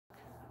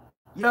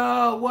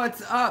Yo,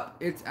 what's up?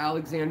 It's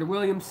Alexander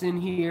Williamson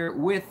here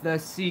with the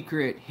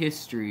Secret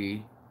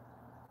History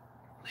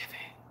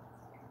Living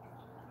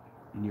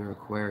in your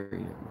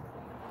aquarium.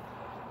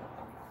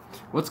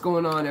 What's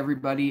going on,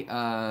 everybody?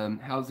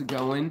 How's it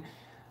going?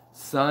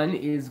 Sun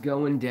is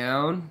going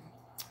down.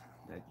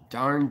 That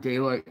darn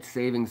daylight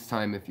savings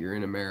time if you're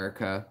in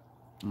America,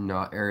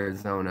 not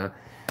Arizona.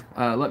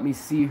 Let me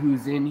see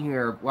who's in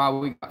here. Wow,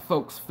 we got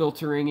folks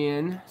filtering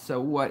in. So,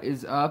 what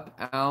is up,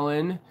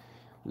 Alan?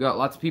 We got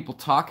lots of people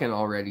talking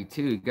already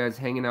too. You guys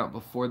hanging out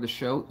before the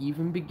show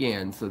even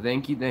began. So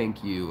thank you,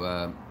 thank you.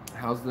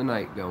 How's the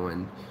night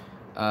going?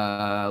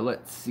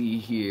 Let's see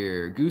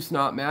here. Goose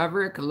Not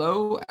Maverick.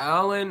 Hello,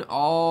 Alan.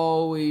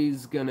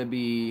 Always gonna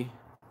be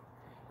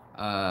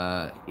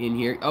in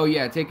here. Oh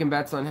yeah, taking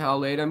bets on how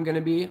late I'm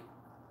gonna be.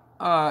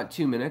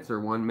 2 minutes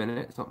or 1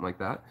 minute, something like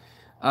that.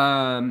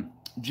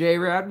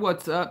 J-Rad,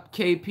 what's up?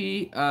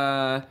 KP.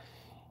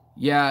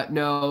 Yeah,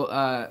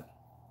 no.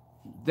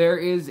 There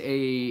is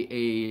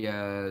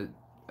a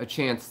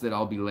chance that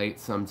I'll be late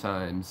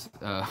sometimes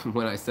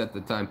when I set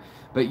the time.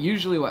 But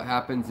usually what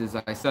happens is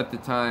I set the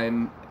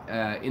time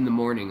in the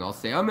morning. I'll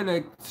say I'm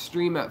gonna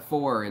stream at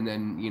 4, and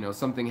then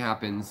something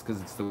happens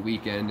because it's the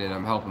weekend and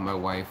I'm helping my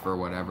wife or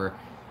whatever,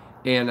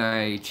 and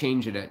I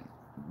change it at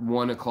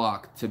 1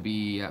 o'clock to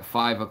be at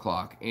 5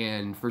 o'clock,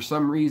 and for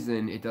some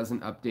reason it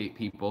doesn't update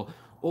people.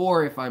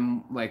 Or if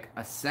I'm like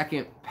a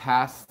second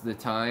past the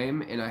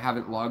time and I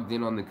haven't logged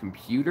in on the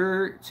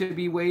computer to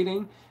be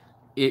waiting,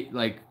 it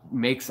like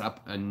makes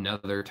up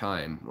another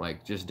time,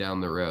 like just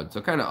down the road.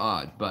 So kind of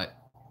odd, but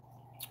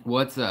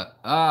what's up?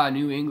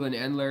 New England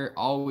Endler,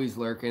 always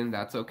lurking.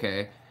 That's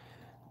okay.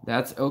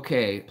 That's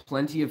okay.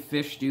 Plenty of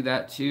fish do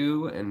that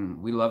too,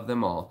 and we love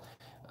them all.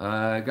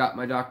 Got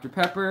my Dr.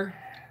 Pepper.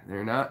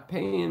 They're not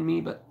paying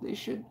me, but they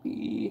should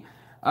be.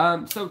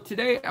 So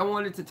today I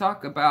wanted to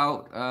talk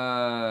about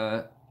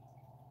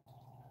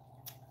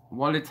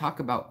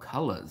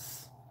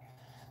colors.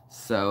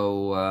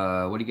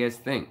 So what do you guys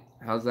think?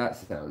 How's that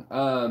sound?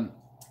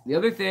 The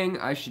other thing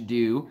I should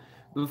do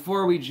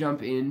before we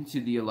jump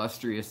into the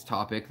illustrious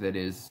topic that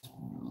is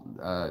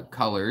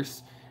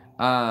colors,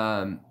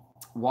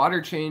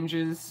 water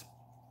changes.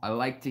 I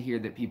like to hear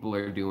that people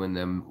are doing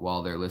them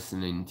while they're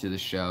listening to the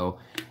show.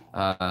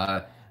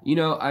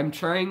 I'm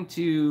trying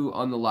to,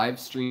 on the live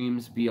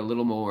streams, be a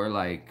little more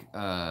like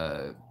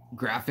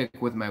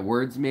graphic with my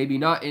words, maybe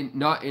not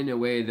in a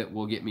way that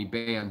will get me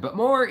banned, but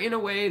more in a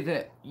way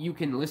that you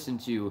can listen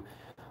to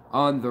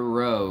on the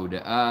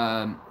road.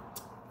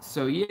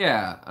 So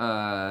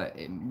yeah,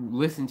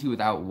 listen to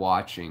without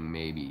watching.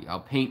 Maybe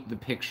I'll paint the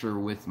picture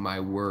with my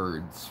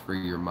words for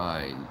your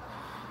mind.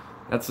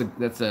 That's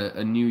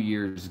a New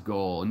Year's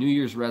goal, a New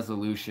Year's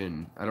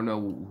resolution. I don't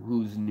know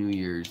whose New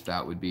Year's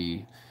that would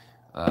be.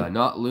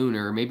 Not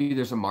lunar. Maybe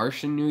there's a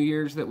Martian New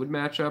Year's that would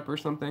match up or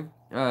something.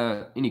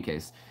 Any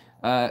case.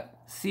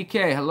 CK,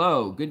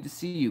 hello. Good to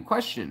see you.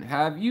 Question.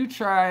 Have you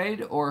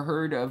tried or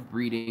heard of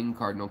breeding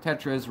cardinal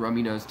tetras,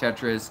 rummy nose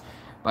tetras,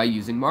 by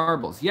using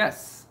marbles?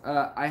 Yes,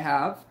 I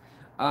have.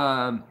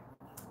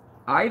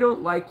 I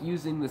don't like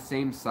using the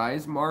same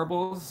size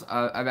marbles.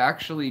 I've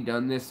actually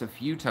done this a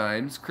few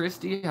times.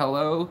 Christy,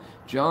 hello.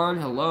 John,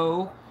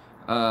 hello.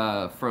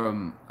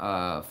 From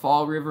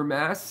Fall River,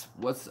 Mass.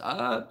 What's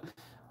up?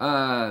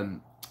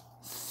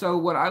 So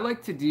what I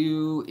like to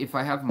do if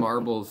I have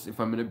marbles, if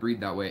I'm going to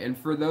breed that way, and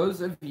for those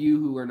of you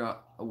who are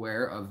not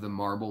aware of the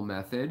marble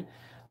method,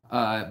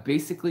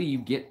 basically you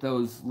get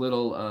those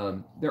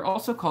little, they're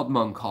also called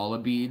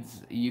Moncala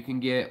beads you can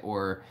get,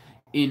 or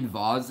in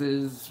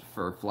vases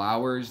for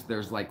flowers,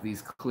 there's like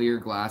these clear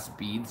glass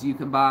beads you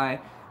can buy.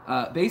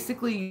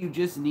 Basically, you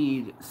just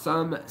need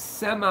some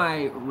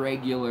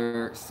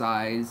semi-regular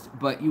sized,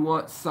 but you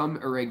want some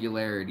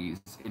irregularities,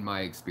 in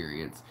my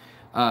experience.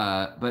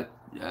 But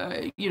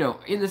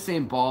in the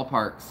same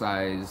ballpark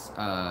size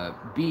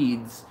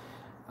beads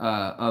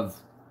of,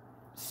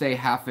 say,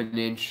 half an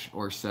inch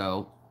or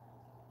so,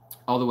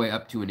 all the way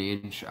up to an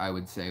inch, I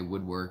would say,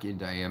 would work in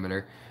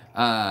diameter,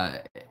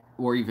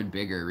 or even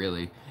bigger,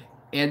 really.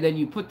 And then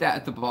you put that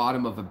at the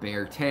bottom of a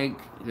bare tank.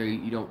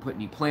 You don't put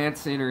any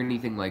plants in or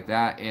anything like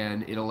that,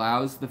 and it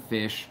allows the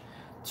fish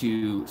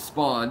to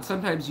spawn.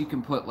 Sometimes you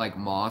can put like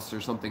moss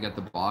or something at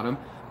the bottom,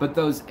 but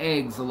those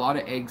eggs, a lot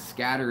of egg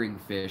scattering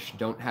fish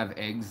don't have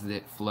eggs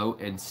that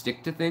float and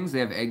stick to things. They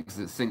have eggs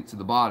that sink to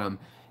the bottom,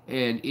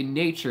 and in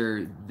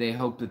nature they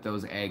hope that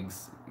those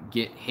eggs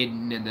get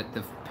hidden and that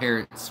the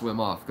parents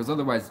swim off, because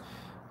otherwise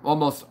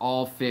almost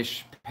all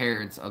fish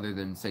parents, other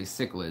than say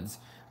cichlids,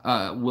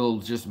 will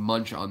just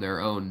munch on their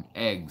own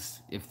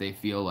eggs if they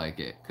feel like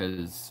it,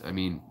 because I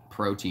mean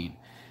protein.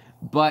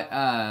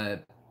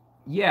 But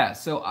yeah,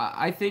 so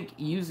I think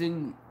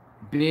using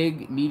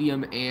big,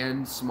 medium,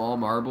 and small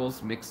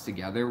marbles mixed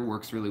together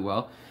works really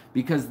well,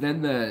 because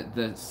then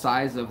the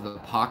size of the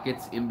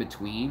pockets in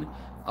between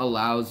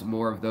allows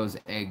more of those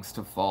eggs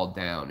to fall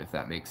down, if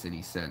that makes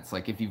any sense.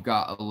 Like if you've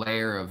got a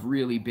layer of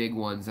really big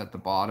ones at the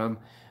bottom,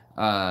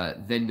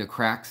 then the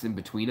cracks in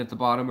between at the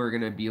bottom are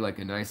going to be like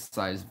a nice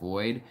size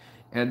void.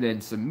 and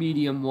then some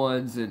medium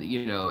ones, and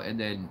you know, and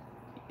then,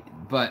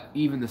 but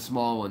even the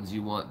small ones,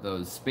 you want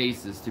those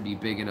spaces to be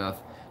big enough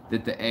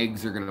that the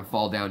eggs are going to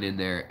fall down in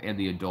there and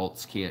the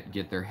adults can't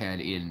get their head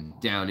in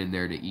down in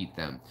there to eat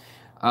them.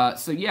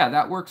 So yeah,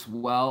 that works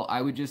well.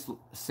 I would just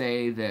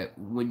say that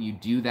when you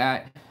do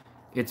that,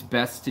 it's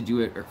best to do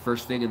it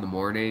first thing in the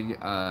morning.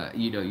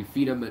 You know, you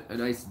feed them a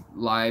nice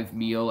live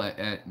meal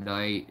at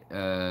night.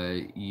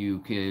 You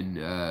can,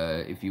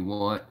 if you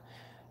want,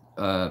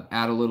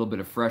 add a little bit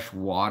of fresh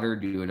water,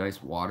 do a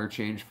nice water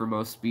change for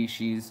most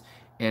species,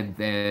 and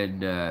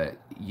then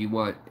you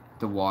want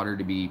the water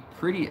to be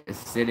pretty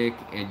acidic,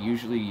 and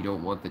usually you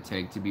don't want the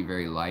tank to be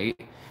very light.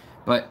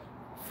 But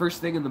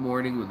first thing in the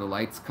morning when the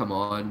lights come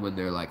on, when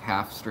they're like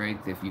half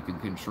strength, if you can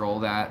control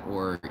that,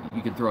 or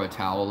you can throw a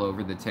towel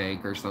over the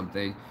tank or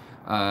something.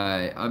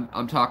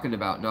 I'm talking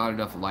about not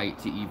enough light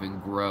to even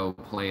grow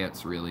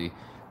plants really,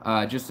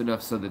 just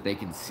enough so that they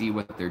can see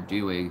what they're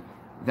doing.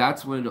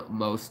 That's when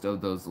most of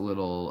those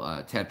little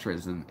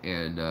tetras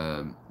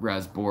and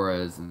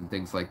rasboras and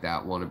things like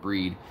that want to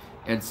breed,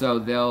 and so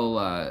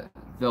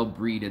they'll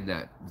breed in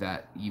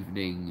that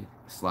evening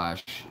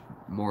slash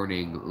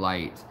morning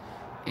light,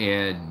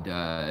 and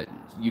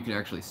you can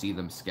actually see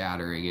them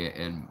scattering it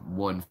and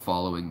one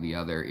following the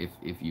other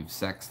if you've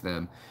sexed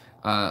them.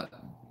 Uh,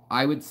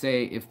 I would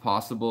say, if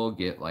possible,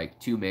 get like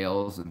 2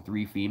 males and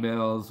 3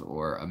 females,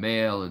 or a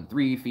male and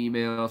 3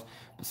 females.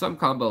 Some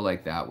combo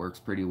like that works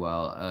pretty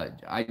well.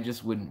 I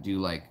just wouldn't do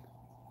like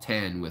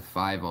 10 with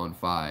 5 on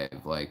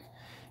 5. Like,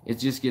 it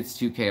just gets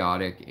too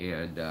chaotic,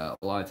 and a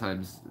lot of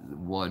times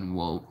one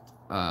won't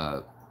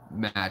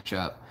match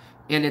up.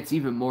 And it's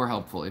even more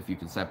helpful if you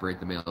can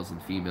separate the males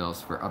and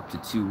females for up to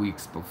 2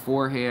 weeks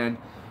beforehand.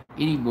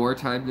 Any more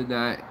time than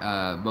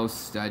that,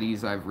 most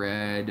studies I've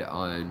read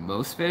on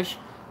most fish,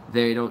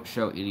 they don't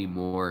show any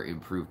more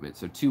improvement.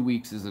 So 2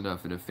 weeks is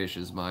enough in a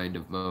fish's mind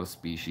of most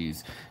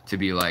species to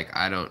be like,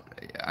 I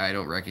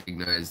don't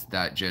recognize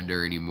that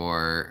gender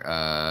anymore.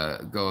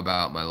 Go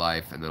about my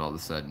life, and then all of a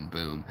sudden,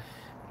 boom,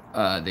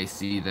 they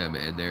see them,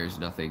 and there's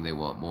nothing they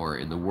want more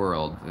in the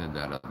world than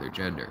that other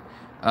gender.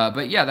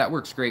 But yeah, that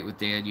works great with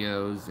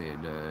Danios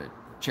and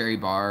cherry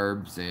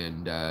barbs,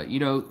 and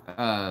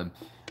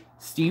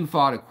Steam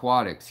Fought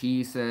Aquatics.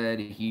 He said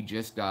he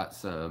just got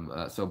some.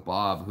 So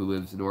Bob, who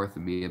lives north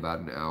of me about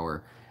an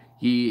hour,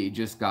 he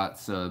just got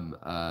some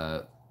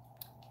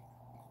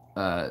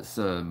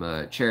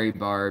cherry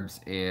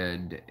barbs,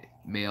 and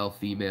male,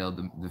 female.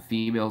 The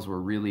females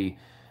were really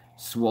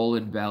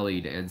swollen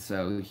bellied, and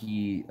so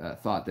he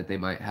thought that they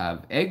might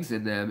have eggs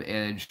in them,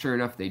 and sure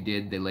enough, they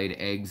did. They laid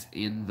eggs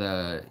in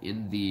the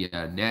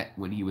net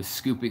when he was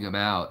scooping them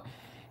out.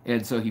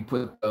 And so he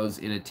put those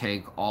in a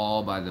tank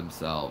all by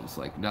themselves,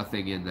 like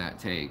nothing in that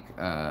tank,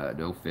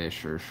 no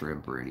fish or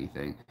shrimp or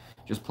anything,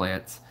 just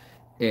plants.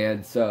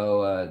 And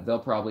so they'll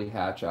probably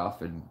hatch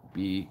off and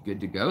be good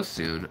to go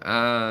soon.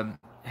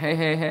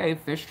 Hey,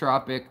 Fish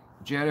Tropic,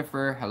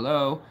 Jennifer,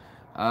 hello.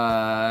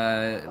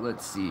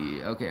 Let's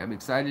see. Okay, I'm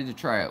excited to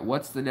try it.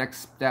 What's the next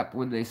step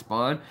when they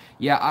spawn?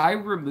 Yeah, I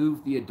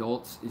remove the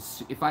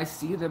adults. If I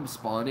see them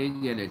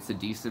spawning and it's a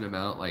decent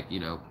amount, like,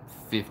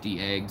 50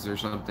 eggs or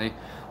something,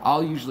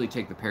 I'll usually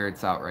take the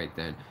parents out right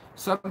then.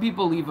 Some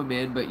people leave them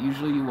in, but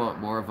usually you want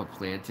more of a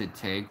planted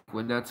tank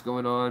when that's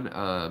going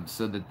on,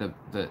 so that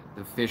the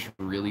fish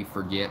really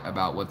forget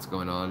about what's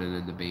going on, and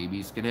then the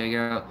babies can hang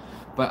out.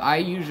 But I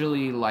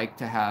usually like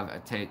to have a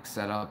tank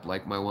set up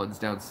like my ones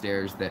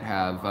downstairs that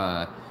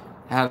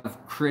have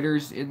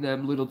critters in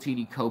them, little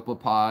teeny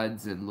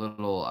copepods and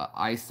little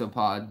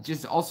isopods,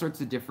 just all sorts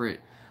of different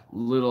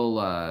little,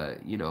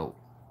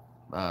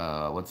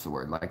 what's the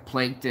word, like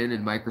plankton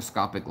and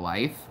microscopic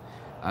life.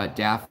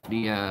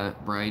 Daphnia,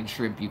 brine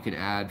shrimp you can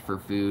add for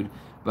food,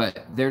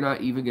 but they're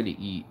not even going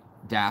to eat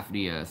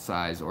Daphnia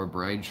size or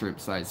brine shrimp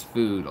size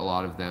food, a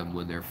lot of them,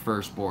 when they're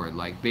first born,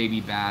 like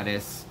baby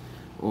Batis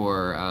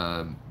or,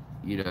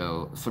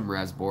 some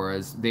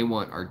Rasboras. They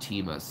want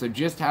Artemia. So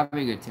just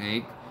having a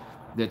tank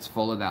that's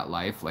full of that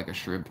life, like a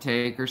shrimp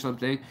tank or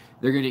something,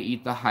 they're going to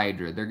eat the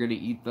hydra. They're going to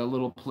eat the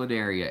little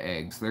planaria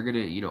eggs. They're going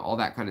to, all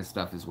that kind of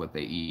stuff is what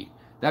they eat.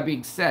 That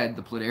being said,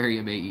 the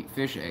planaria may eat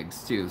fish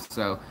eggs too,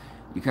 so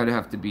you kind of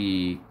have to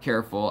be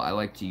careful. I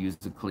like to use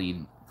the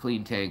clean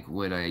tank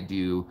when I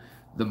do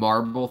the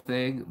marble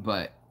thing,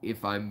 but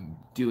if I'm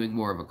doing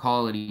more of a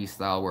colony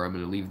style where I'm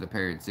going to leave the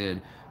parents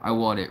in, I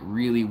want it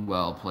really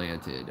well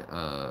planted.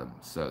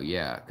 So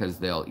yeah, because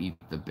they'll eat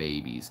the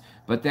babies.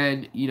 But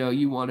then,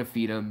 you want to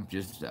feed them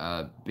just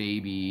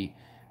baby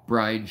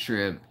brine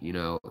shrimp,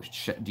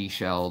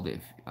 deshelled,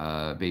 if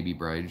baby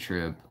brine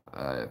shrimp,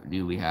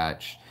 newly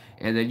hatched.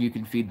 And then you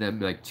can feed them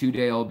like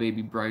 2-day-old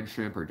baby brine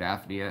shrimp or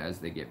Daphnia as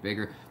they get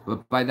bigger.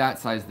 But by that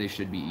size, they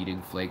should be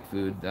eating flake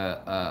food.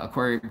 The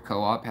Aquarium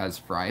Co-op has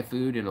fry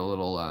food in a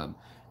little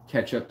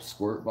ketchup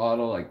squirt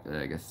bottle. Like,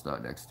 I guess it's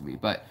not next to me,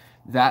 but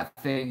that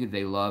thing,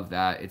 they love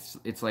that.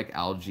 It's like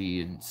algae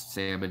and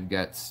salmon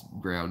guts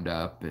ground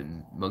up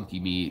and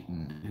monkey meat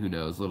and who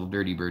knows, little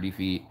dirty birdie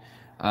feet.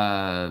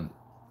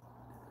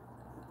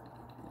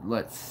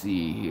 let's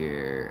see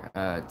here.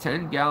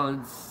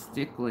 10-gallon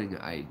stickling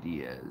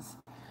ideas.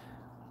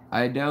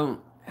 I don't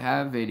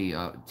have any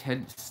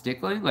 10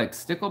 stickling, like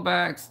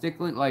stickleback,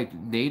 stickling, like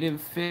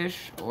native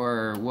fish,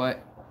 or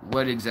what?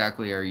 What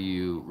exactly are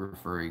you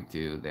referring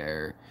to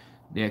there,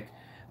 Nick?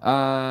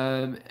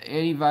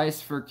 Any advice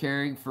for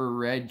caring for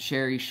red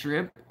cherry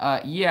shrimp?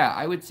 Yeah,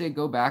 I would say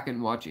go back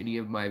and watch any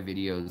of my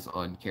videos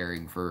on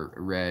caring for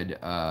red.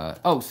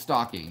 Oh,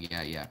 stocking.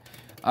 Yeah, yeah.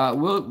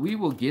 We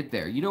will get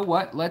there. You know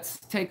what? Let's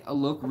take a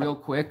look real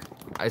quick.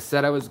 I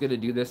said I was gonna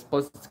do this.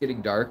 Plus, it's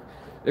getting dark.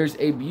 There's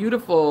a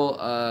beautiful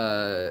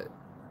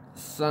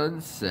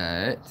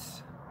sunset.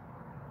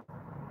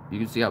 You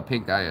can see how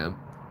pink I am.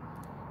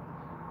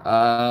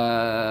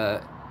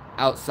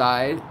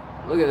 Outside.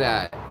 Look at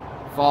that.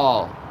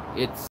 Fall.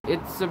 It's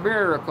a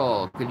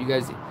miracle. Could you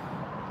guys?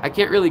 I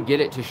can't really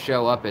get it to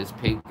show up as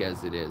pink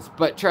as it is,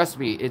 but trust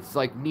me, it's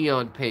like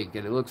neon pink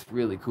and it looks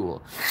really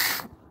cool.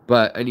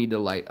 But I need to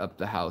light up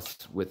the house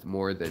with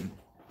more than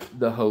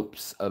the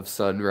hopes of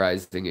sun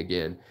rising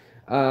again.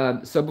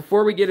 So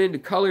before we get into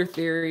color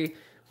theory,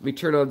 let me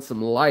turn on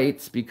some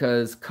lights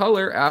because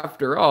color,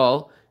 after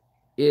all,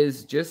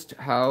 is just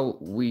how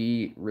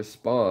we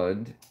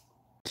respond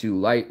to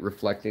light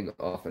reflecting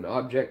off an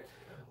object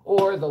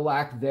or the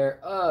lack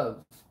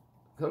thereof.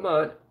 Come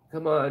on,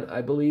 come on.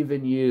 I believe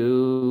in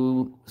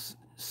you.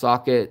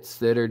 Sockets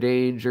that are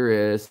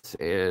dangerous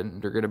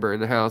and they're going to burn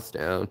the house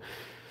down.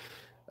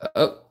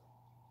 Oh,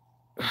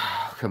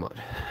 come on.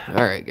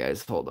 All right,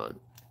 guys, hold on.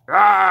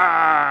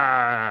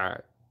 Ah!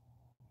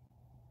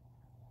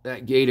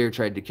 That gator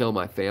tried to kill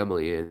my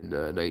family in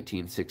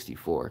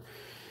 1964.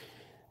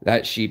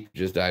 That sheep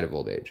just died of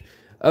old age.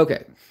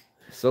 Okay,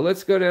 so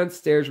let's go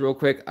downstairs real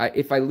quick.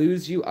 If I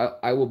lose you,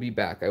 I will be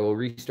back. I will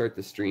restart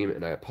the stream,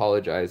 and I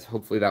apologize.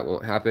 Hopefully that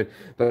won't happen.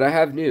 But I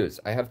have news.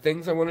 I have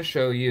things I want to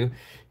show you.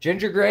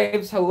 Ginger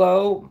Graves,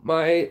 hello,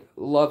 my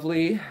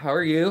lovely. How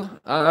are you?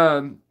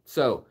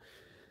 So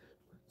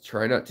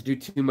try not to do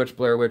too much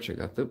Blair Witch. I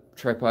got the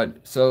tripod.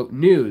 So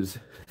news.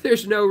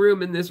 There's no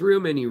room in this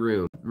room,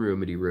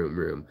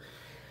 room.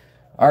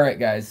 All right,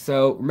 guys.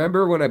 So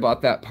remember when I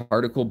bought that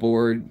particle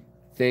board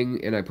thing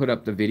and I put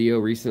up the video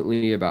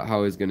recently about how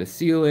I was going to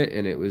seal it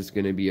and it was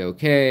going to be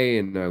okay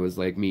and I was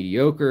like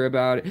mediocre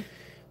about it?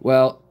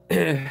 Well,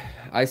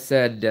 I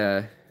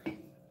said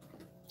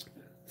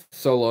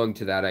so long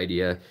to that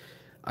idea.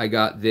 I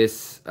got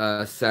this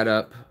set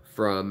up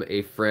from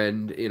a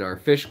friend in our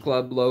fish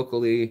club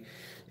locally.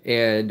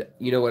 And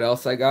you know what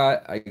else I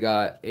got? I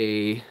got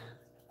a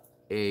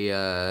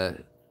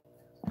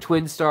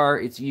Twin Star.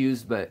 It's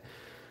used, but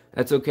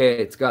that's okay.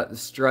 It's got the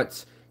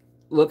struts.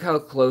 Look how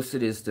close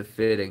it is to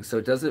fitting. So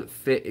it doesn't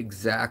fit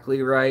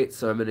exactly right.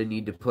 So I'm going to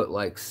need to put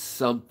like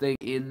something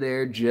in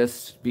there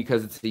just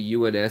because it's the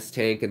UNS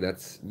tank and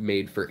that's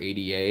made for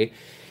ADA.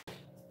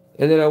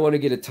 And then I want to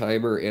get a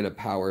timer and a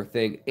power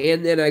thing.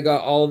 And then I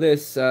got all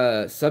this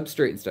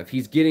substrate and stuff.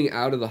 He's getting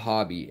out of the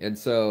hobby. And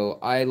so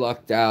I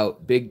lucked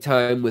out big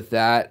time with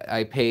that.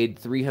 I paid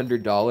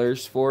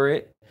 $300 for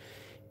it.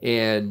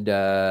 And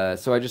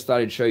so I just thought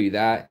I'd show you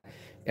that.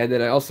 And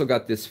then I also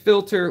got this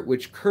filter,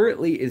 which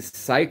currently is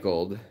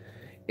cycled.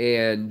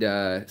 And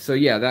so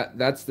yeah,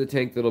 that's the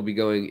tank that'll be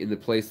going in the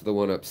place of the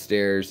one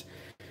upstairs.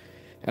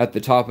 At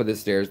the top of the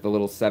stairs, the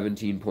little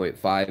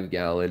 17.5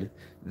 gallon.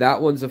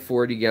 That one's a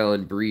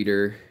 40-gallon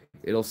breeder.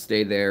 It'll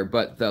stay there.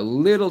 But the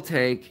little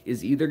tank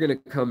is either going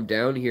to come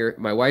down here.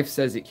 My wife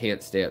says it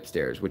can't stay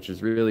upstairs, which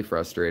is really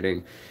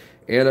frustrating.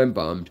 And I'm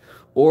bummed.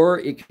 Or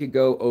it could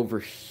go over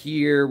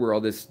here where all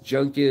this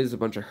junk is. A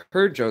bunch of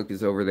her junk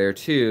is over there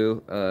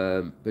too.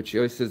 But she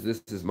always says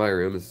this is my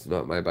room. This is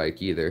not my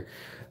bike either.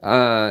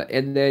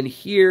 And then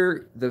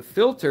here, the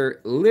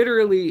filter,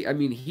 literally, I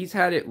mean, he's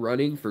had it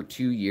running for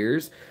 2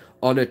 years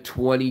on a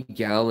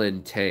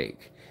 20-gallon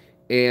tank.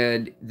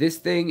 And this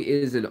thing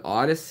is an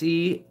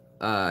Odyssey.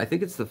 I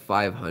think it's the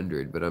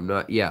 500, but I'm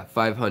not. Yeah,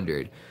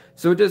 500.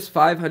 So it does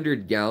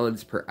 500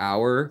 gallons per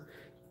hour,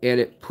 and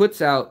it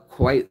puts out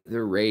quite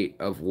the rate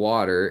of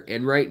water.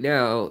 And right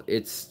now,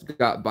 it's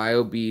got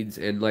bio beads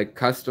and like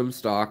custom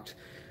stocked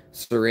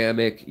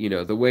ceramic. You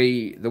know, the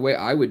way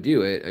I would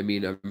do it. I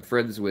mean, I'm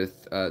friends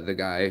with the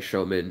guy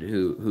Showman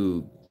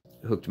who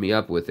hooked me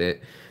up with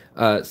it.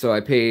 So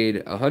I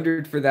paid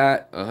 100 for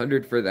that,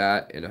 100 for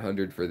that, and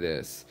 100 for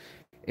this.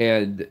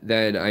 And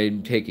then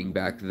I'm taking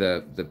back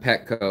the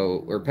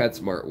Petco or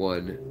PetSmart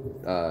one,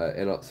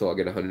 and so I'll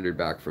get 100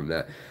 back from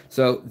that.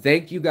 So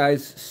thank you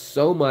guys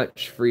so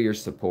much for your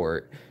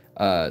support,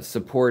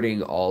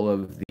 supporting all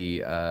of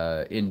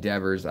the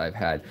endeavors I've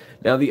had.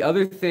 Now the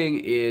other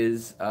thing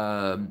is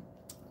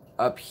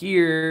up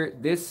here,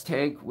 this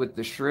tank with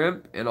the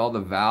shrimp and all the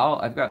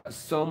valve. I've got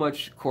so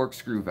much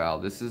corkscrew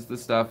valve. This is the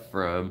stuff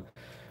from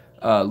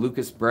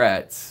Lucas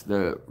Bretz,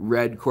 the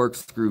red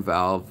corkscrew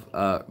valve,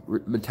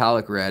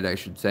 metallic red, I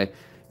should say.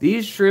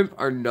 These shrimp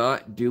are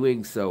not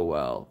doing so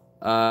well.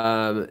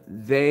 I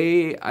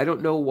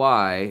don't know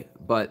why,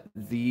 but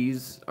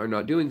these are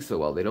not doing so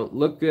well. They don't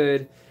look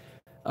good.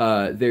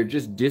 they're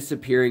just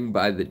disappearing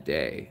by the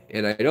day,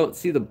 and I don't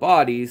see the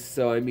bodies.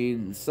 So I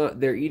mean,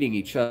 they're eating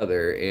each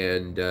other,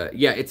 and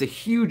yeah, it's a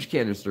huge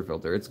canister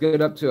filter. It's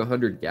good up to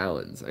 100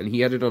 gallons, and he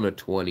had it on a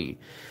 20.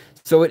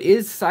 So it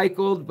is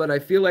cycled, but I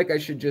feel like I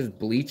should just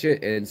bleach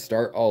it and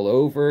start all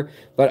over.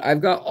 But I've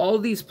got all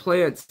these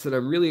plants that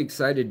I'm really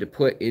excited to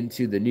put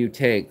into the new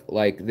tank,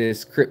 like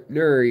this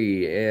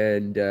crypnuri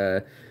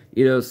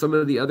and some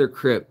of the other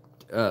crypt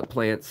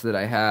plants that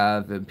I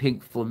have, and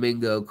pink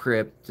flamingo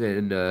crypt,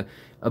 and a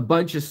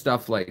bunch of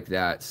stuff like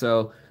that.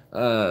 So,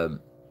 I'm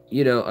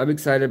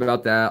excited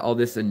about that. All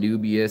this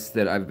Anubias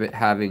that I've been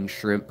having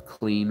shrimp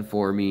clean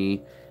for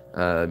me.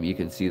 You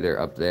can see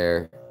they're up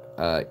there.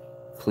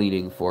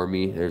 Cleaning for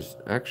me. There's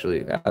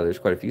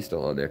quite a few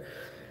still on there.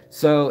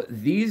 So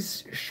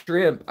these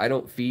shrimp, I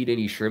don't feed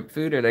any shrimp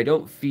food, and I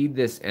don't feed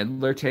this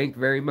Endler tank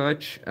very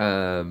much.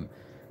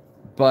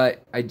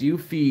 But I do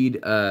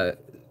feed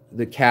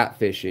the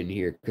catfish in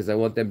here because I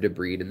want them to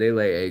breed, and they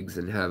lay eggs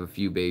and have a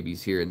few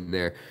babies here and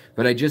there.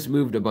 But I just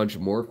moved a bunch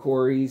more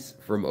cories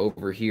from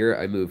over here.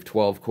 I moved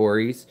 12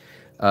 cories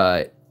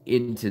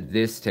into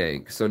this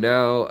tank. So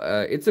now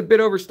it's a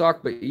bit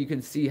overstocked, but you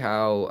can see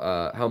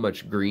how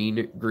much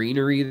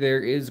greenery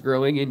there is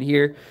growing in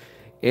here,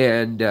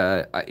 and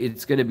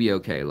it's gonna be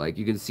okay. Like,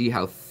 you can see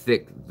how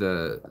thick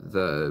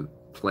the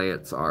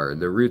plants are, and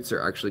the roots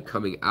are actually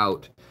coming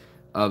out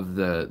of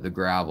the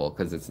gravel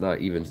because it's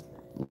not even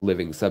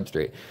living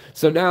substrate.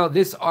 So now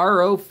this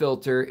RO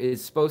filter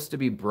is supposed to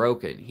be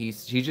broken. He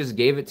just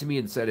gave it to me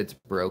and said it's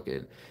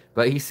broken.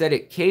 But he said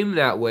it came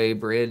that way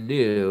brand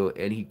new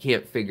and he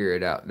can't figure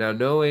it out. Now,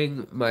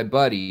 knowing my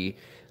buddy,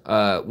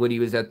 when he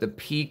was at the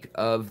peak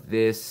of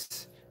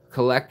this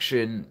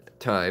collection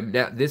time,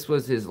 now this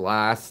was his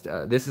last,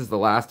 this is the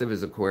last of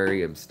his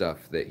aquarium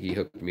stuff that he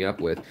hooked me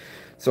up with.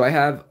 So I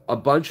have a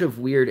bunch of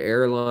weird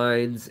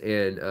airlines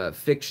and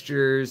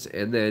fixtures,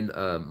 and then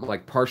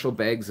like partial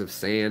bags of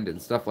sand and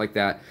stuff like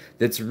that.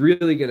 That's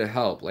really gonna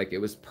help. Like, it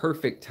was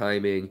perfect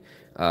timing.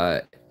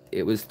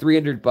 It was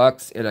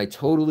 $300, and I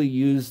totally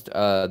used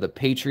the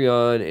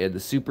Patreon and the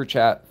super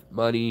chat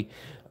money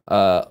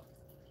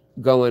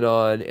going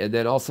on, and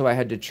then also I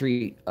had to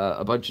treat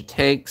a bunch of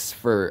tanks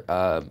for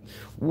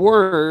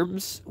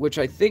worms, which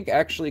I think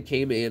actually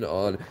came in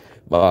on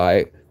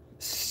my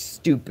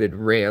stupid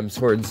ram's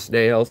horn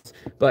snails.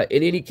 But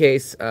in any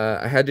case,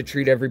 I had to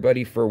treat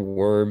everybody for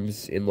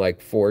worms in like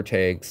 4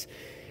 tanks,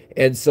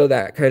 and so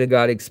that kind of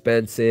got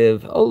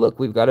expensive. Oh, look,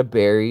 we've got a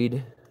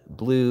buried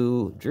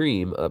blue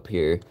dream up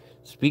here.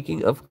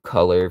 Speaking of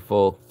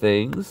colorful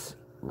things,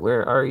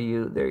 where are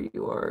you? There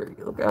you are.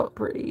 Look how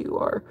pretty you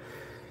are.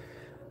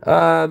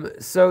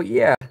 So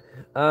yeah,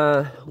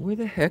 where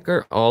the heck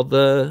are all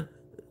the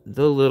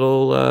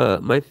little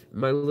my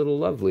little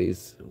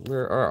lovelies?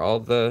 Where are all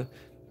the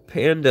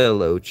panda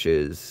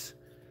loaches?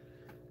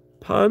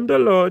 Panda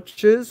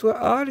loaches, where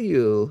are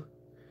you?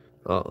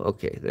 Oh,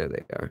 okay, there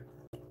they are.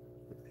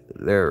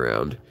 They're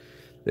around.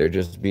 They're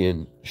just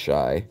being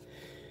shy.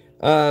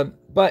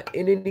 But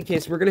in any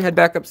case, we're gonna head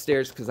back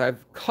upstairs because I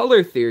have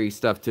color theory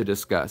stuff to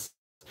discuss.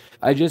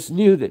 I just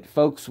knew that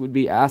folks would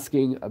be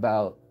asking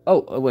about.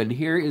 Oh, and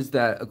here is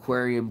that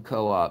aquarium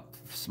co-op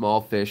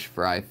small fish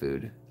fry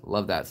food.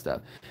 Love that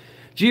stuff.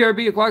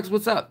 GRB Aquatics,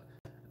 what's up?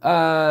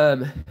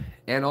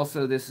 And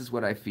also this is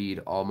what I feed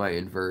all my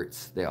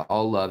inverts. They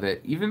all love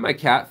it. Even my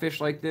catfish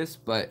like this,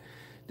 but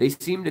they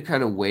seem to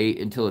kind of wait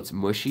until it's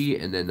mushy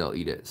and then they'll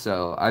eat it.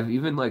 So I've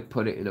even like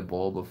put it in a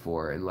bowl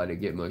before and let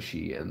it get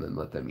mushy and then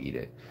let them eat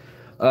it.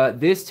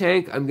 This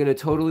tank I'm gonna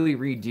totally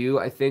redo,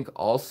 I think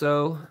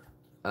also,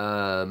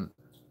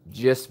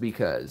 just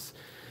because.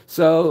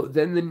 So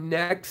then the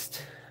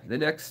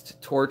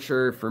next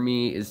torture for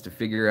me is to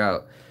figure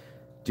out,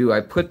 do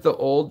I put the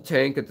old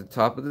tank at the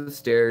top of the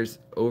stairs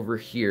over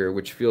here,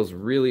 which feels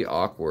really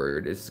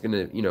awkward. It's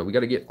gonna, we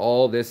got to get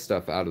all this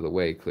stuff out of the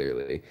way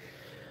clearly.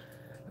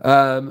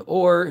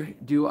 Or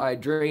do I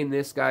drain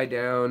this guy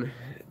down,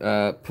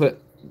 put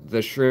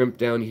the shrimp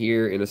down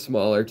here in a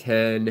smaller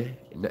 10?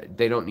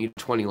 They don't need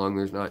 20 long.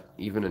 There's not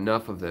even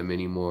enough of them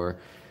anymore.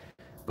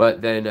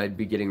 But then I'd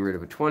be getting rid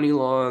of a 20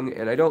 long,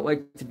 and I don't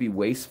like to be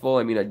wasteful.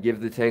 I mean, I'd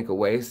give the tank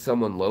away to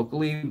someone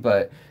locally,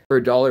 but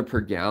for $1 per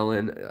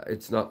gallon,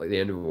 it's not like the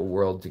end of the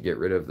world to get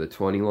rid of the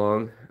 20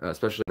 long,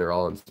 especially when they're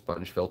all in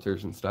sponge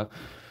filters and stuff.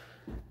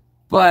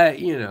 But,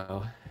 you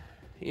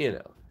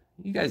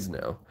guys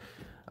know.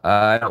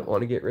 I don't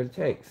want to get rid of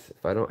tanks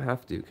if I don't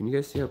have to. Can you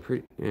guys see how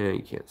pretty? Yeah,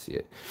 you can't see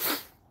it.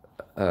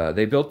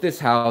 They built this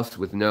house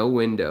with no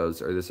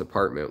windows, or this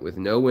apartment with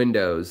no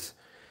windows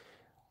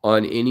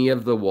on any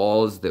of the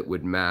walls that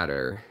would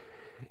matter.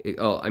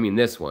 I mean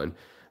this one.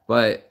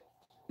 But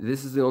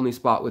this is the only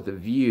spot with a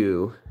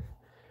view.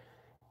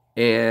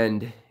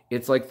 And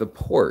it's like the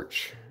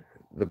porch.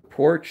 The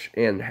porch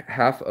and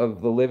half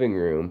of the living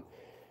room.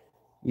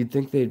 You'd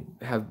think they'd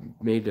have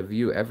made a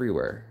view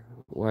everywhere.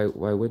 Why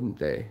wouldn't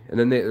they? And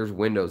then there's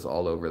windows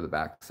all over the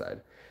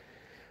backside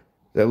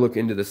that look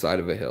into the side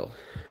of a hill.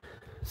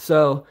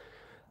 So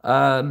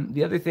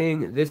the other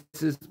thing, this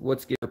is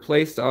what's getting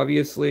replaced,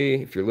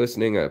 obviously. If you're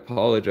listening, I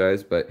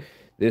apologize, but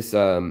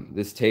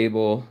This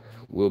table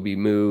will be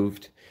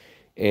moved,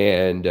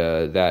 and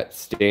that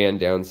stand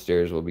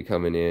downstairs will be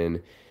coming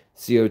in.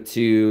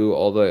 CO2,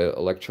 all the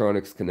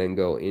electronics can then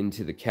go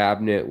into the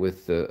cabinet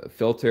with the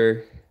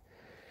filter.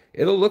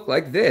 It'll look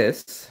like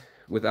this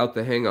without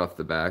the hang off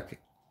the back.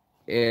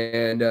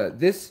 And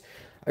this,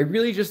 I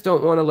really just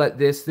don't want to let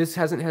this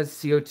hasn't had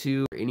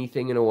CO2 or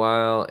anything in a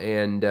while.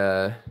 And,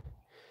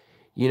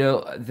 you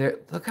know,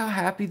 look how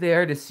happy they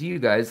are to see you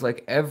guys.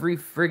 Like every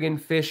friggin'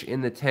 fish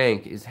in the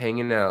tank is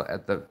hanging out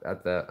at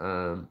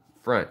the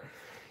front.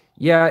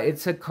 Yeah,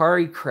 it's a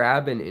Kari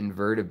crab and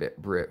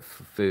invertebrate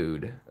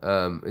food.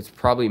 It's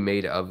probably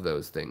made of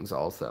those things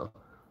also.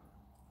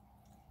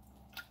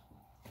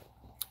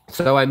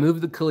 So I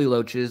moved the Kuli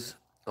loaches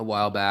a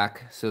while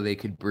back so they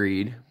could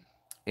breed.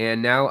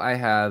 And now I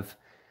have,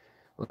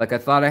 like, I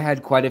thought I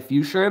had quite a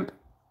few shrimp,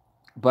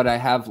 but I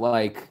have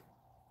like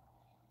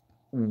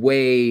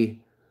way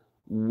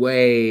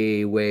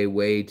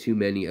too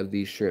many of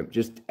these shrimp.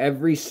 Just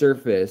every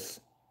surface,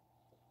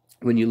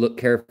 when you look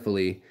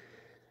carefully,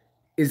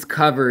 is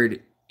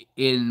covered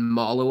in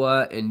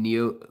Malua and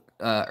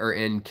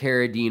and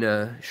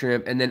Caridina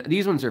shrimp. And then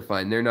these ones are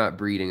fine. They're not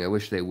breeding. I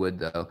wish they would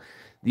though.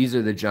 These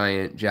are the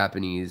giant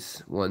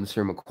Japanese ones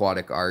from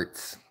Aquatic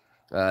Arts.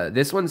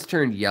 This one's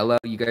turned yellow.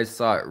 You guys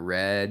saw it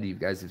red. You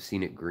guys have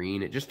seen it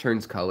green. It just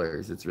turns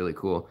colors. It's really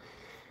cool.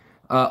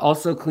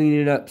 Also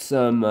cleaning up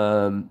some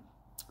blah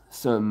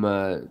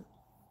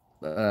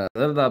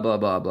blah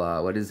blah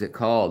blah. What is it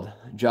called?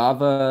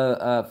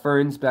 Java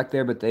ferns back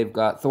there, but they've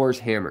got Thor's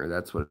hammer.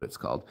 That's what it's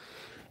called.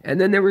 And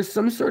then there was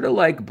some sort of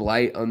like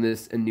blight on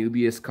this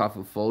Anubias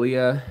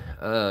cophifolia.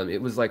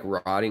 It was like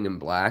rotting and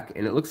black,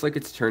 and it looks like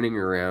it's turning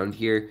around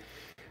here.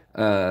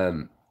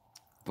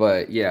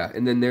 But yeah,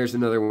 and then there's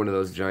another one of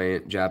those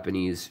giant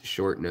Japanese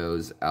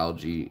short-nose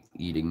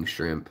algae-eating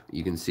shrimp.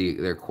 You can see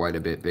they're quite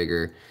a bit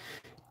bigger.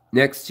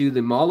 Next to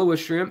the Malua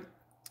shrimp,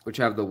 which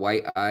have the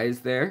white eyes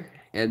there,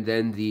 and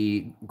then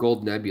the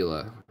gold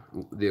nebula,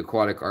 the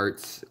Aquatic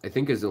Arts, I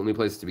think is the only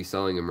place to be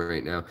selling them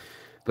right now.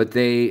 But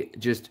they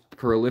just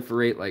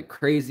proliferate like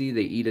crazy.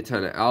 They eat a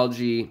ton of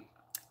algae,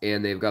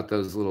 and they've got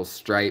those little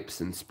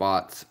stripes and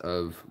spots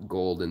of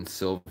gold and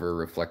silver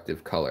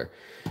reflective color.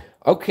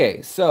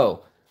 Okay,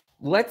 so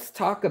let's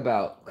talk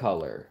about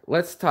color.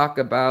 Let's talk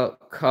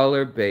about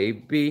color,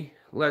 baby.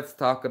 Let's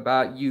talk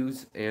about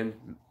yous and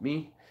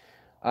me.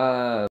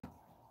 All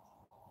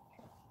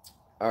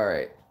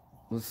right,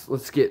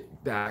 let's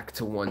get back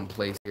to one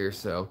place here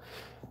so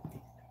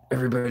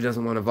everybody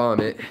doesn't want to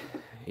vomit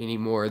any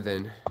more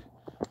than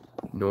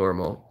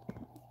normal.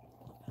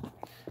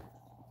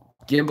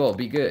 Gimbal,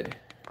 be good.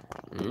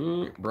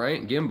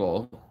 Bryant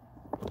Gimbal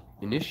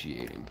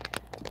initiating.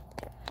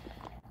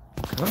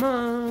 Come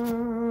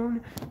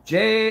on.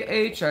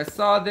 JH, I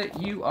saw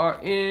that you are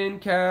in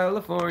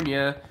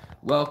California.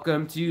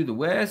 Welcome to the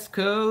West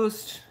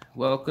Coast.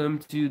 Welcome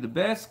to the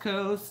best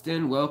coast,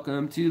 and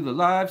welcome to the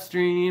live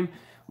stream.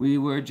 We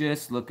were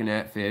just looking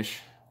at fish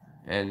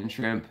and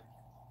shrimp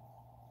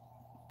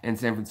in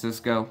San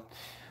Francisco.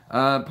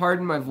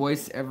 Pardon my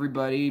voice,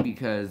 everybody,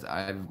 because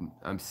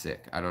I'm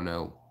sick. I don't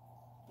know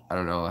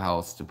how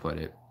else to put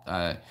it.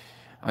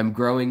 I'm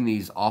growing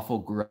these awful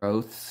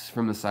growths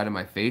from the side of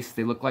my face.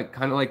 They look like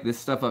kind of like this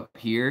stuff up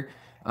here,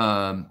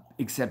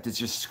 except it's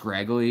just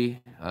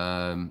scraggly.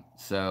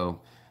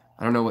 So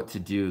I don't know what to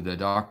do. The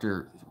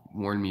doctor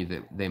warned me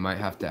that they might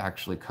have to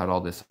actually cut all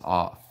this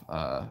off.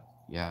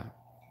 Yeah,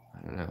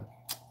 I don't know.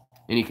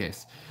 Any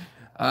case,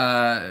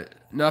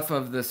 enough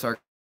of the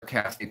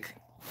sarcastic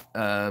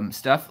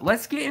stuff.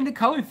 Let's get into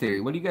color theory.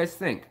 What do you guys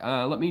think?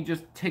 Let me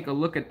just take a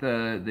look at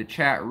the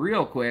chat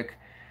real quick,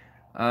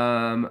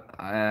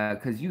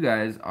 because you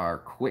guys are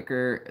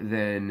quicker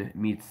than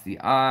meets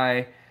the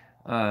eye.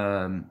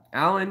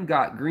 Alan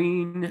got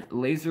green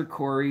laser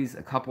cories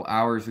a couple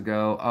hours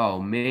ago.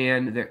 Oh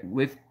man,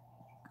 with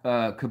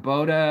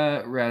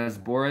Kubota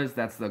rasboras,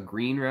 that's the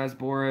green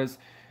rasboras,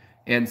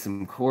 and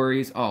some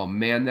cories. Oh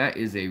man, that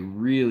is a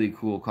really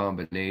cool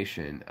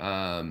combination.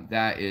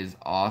 That is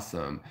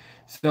awesome.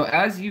 So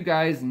as you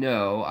guys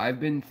know,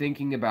 I've been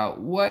thinking about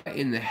what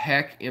in the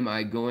heck am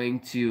I going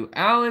to...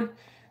 Alan,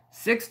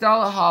 $6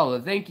 holla.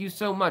 Thank you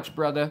so much,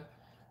 brother.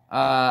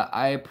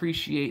 I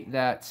appreciate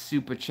that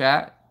super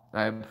chat.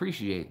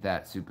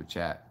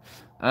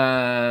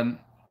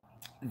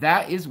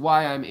 That is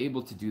why I'm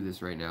able to do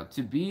this right now.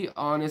 To be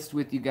honest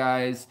with you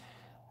guys,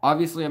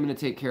 obviously I'm going to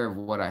take care of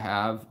what I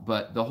have,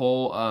 but the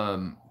whole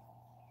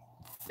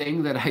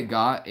thing that I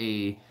got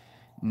a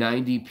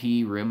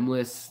 90p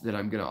rimless that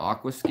I'm going to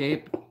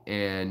aquascape,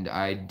 and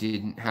I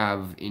didn't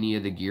have any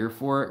of the gear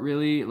for it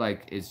really.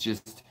 Like, it's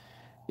just,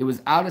 it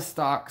was out of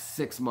stock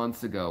 6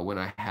 months ago when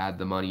I had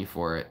the money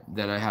for it.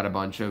 Then I had a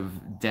bunch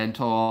of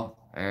dental,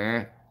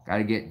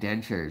 gotta get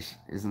dentures.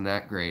 Isn't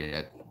that great?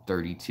 At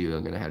 32,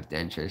 I'm going to have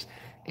dentures.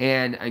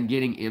 And I'm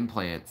getting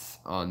implants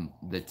on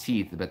the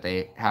teeth, but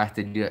they have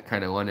to do it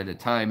kind of one at a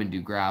time and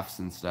do grafts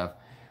and stuff.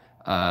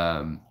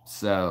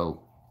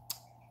 So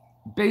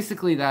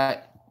basically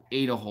that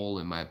ate a hole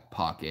in my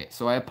pocket.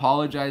 So I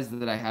apologize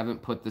that I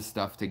haven't put the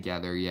stuff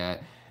together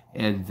yet,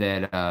 and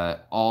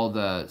that all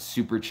the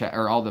super chat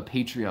or all the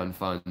Patreon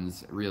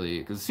funds really,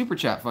 because super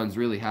chat funds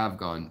really have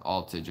gone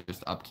all to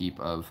just upkeep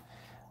of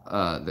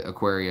the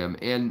aquarium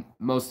and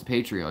most of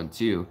Patreon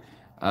too.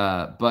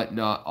 But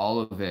not all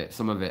of it.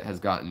 Some of it has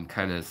gotten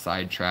kind of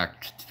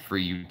sidetracked for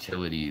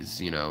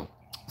utilities, you know.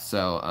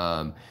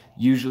 So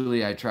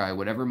usually I try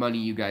whatever money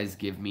you guys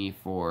give me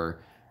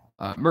for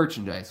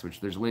merchandise,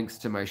 which there's links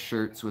to my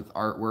shirts with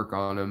artwork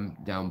on them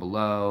down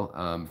below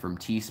from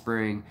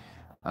Teespring,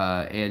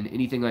 and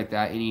anything like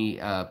that, any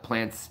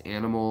plants,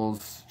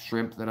 animals,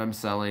 shrimp that I'm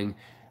selling.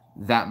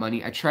 That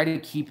money, I try to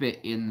keep it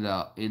in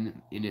the in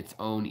its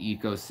own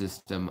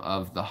ecosystem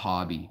of the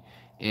hobby,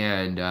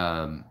 and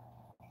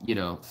you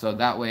know, so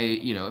that way,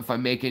 you know, if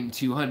I'm making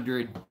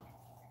 $200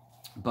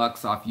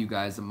 off you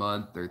guys a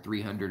month or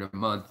 300 a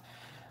month,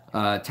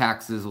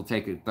 taxes will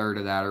take a third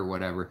of that or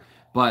whatever.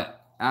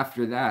 But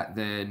after that,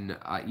 then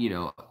you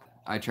know,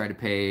 I try to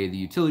pay the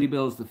utility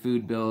bills, the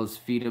food bills,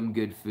 feed them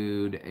good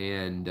food,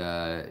 and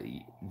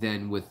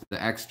then with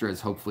the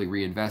extras, hopefully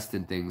reinvest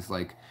in things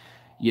like,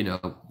 you know,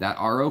 that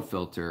RO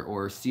filter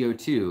or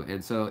CO2.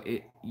 And so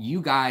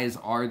you guys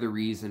are the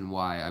reason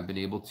why I've been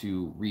able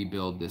to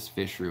rebuild this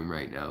fish room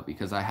right now,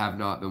 because I have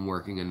not been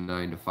working a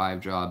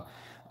 9-to-5 job.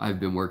 I've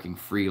been working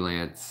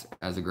freelance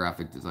as a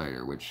graphic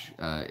designer, which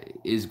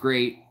is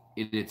great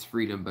in its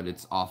freedom, but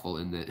it's awful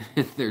in that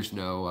there's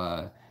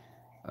no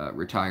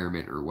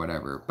retirement or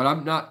whatever. But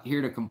I'm not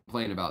here to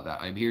complain about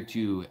that. I'm here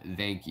to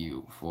thank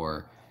you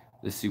for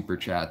the super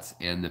chats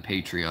and the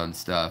Patreon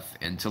stuff,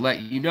 and to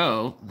let you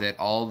know that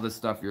all the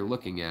stuff you're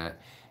looking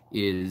at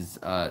is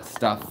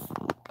stuff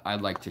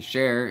I'd like to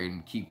share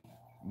and keep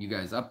you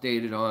guys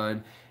updated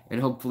on,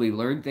 and hopefully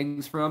learn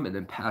things from, and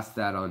then pass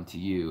that on to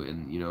you.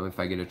 And you know, if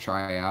I get to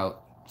try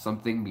out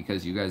something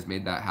because you guys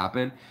made that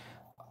happen,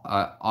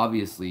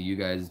 obviously you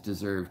guys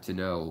deserve to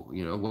know,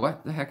 you know,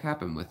 what the heck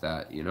happened with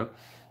that, you know.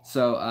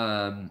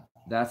 So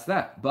that's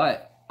that.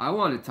 But I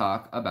want to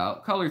talk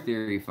about color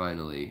theory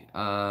finally.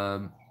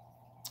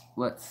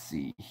 Let's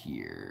see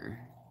here.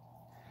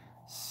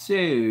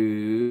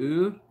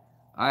 So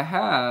I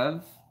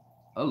have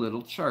a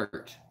little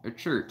chart,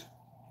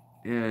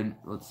 and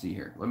let's see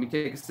here. Let me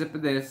take a sip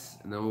of this,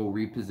 and then we'll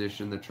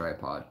reposition the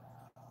tripod.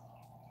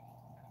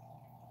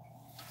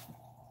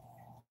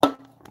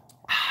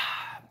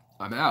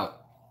 I'm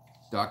out.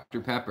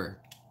 Dr. Pepper.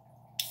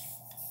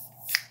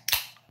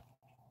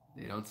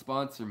 They don't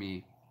sponsor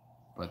me,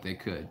 but they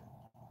could.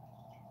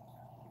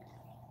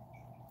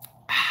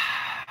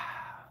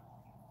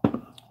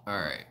 All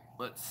right,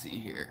 let's see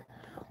here.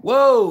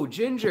 Whoa,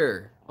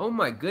 Ginger. Oh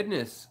my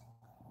goodness.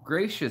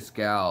 Gracious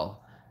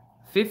gal.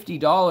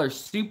 $50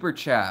 super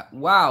chat.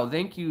 Wow,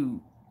 thank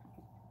you.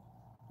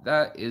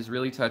 That is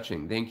really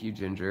touching. Thank you,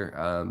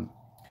 Ginger.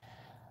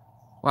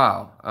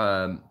 Wow.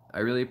 I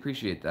really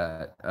appreciate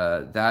that.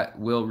 That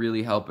will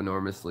really help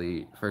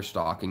enormously for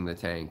stocking the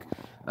tank.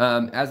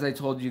 As I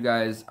told you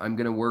guys, I'm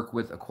going to work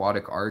with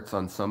Aquatic Arts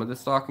on some of the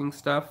stocking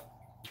stuff.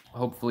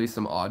 Hopefully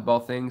some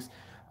oddball things.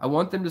 I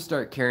want them to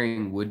start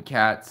carrying wood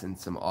cats and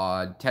some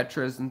odd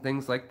tetras and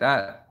things like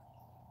that.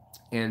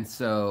 And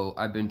so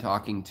I've been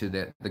talking to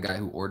the guy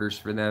who orders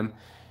for them.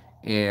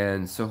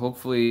 And so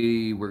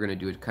hopefully we're going to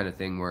do a kind of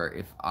thing where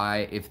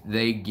if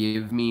they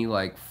give me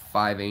like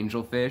 5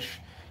 angelfish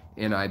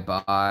and I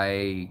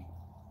buy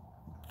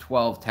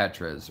 12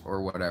 tetras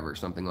or whatever,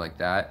 something like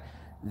that,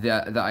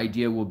 the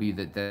idea will be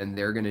that then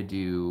they're going to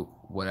do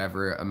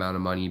whatever amount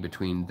of money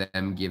between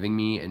them giving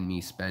me and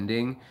me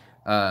spending,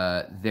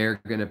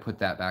 they're going to put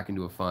that back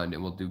into a fund,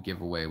 and we'll do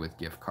giveaway with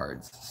gift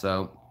cards.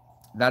 So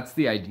that's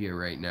the idea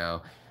right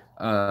now.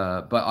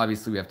 But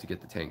obviously we have to get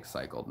the tank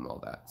cycled and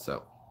all that.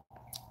 So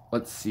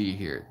let's see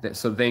here.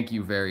 So thank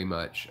you very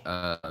much.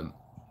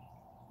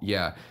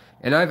 Yeah.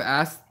 And I've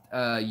asked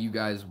you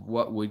guys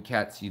what wood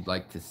cats you'd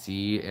like to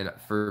see. And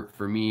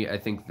for me, I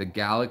think the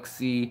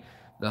Galaxy,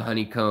 the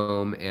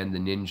Honeycomb, and the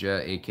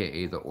Ninja,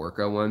 aka the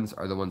Orca ones,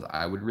 are the ones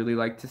I would really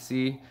like to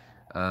see.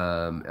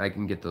 I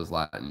can get those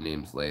Latin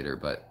names later,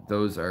 but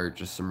those are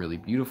just some really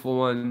beautiful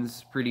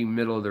ones, pretty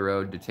middle of the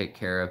road to take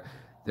care of.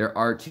 There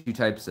are 2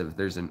 types of,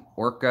 there's an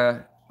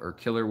orca or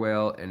killer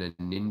whale and a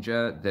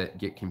ninja that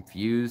get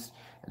confused.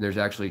 And there's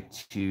actually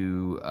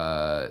 2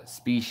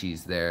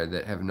 species there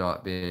that have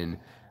not been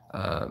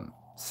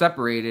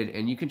separated.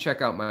 And you can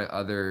check out my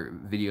other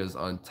videos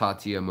on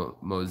Tatia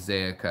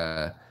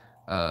mosaica,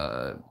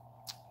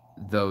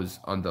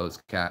 those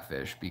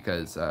catfish,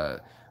 because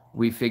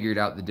we figured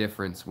out the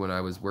difference when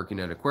I was working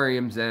at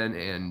Aquariums then,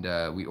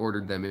 and we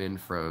ordered them in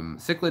from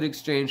Cichlid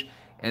Exchange,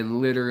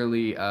 and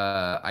literally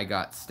I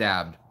got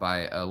stabbed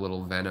by a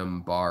little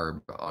venom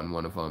barb on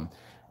one of them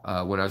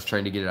when I was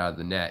trying to get it out of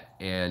the net,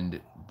 and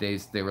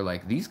they were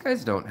like, these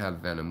guys don't have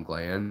venom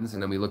glands.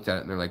 And then we looked at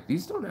it and they're like,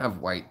 these don't have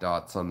white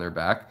dots on their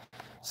back.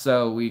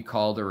 So we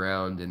called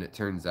around, and it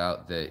turns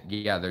out that,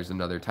 yeah, there's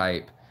another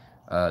type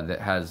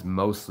that has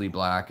mostly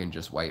black and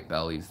just white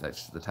bellies.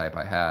 That's the type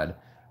I had.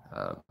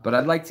 But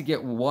I'd like to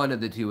get one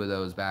of the two of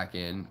those back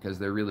in because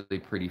they're really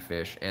pretty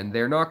fish. And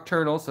they're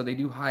nocturnal, so they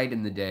do hide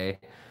in the day.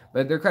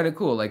 But they're kind of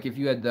cool. Like if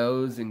you had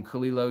those and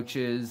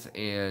kuliloches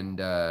and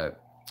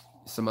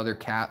some other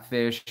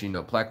catfish, you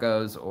know,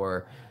 plecos,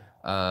 or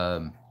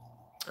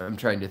I'm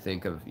trying to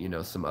think of, you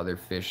know, some other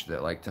fish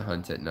that like to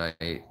hunt at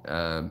night.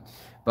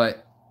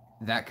 But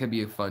that could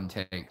be a fun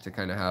tank to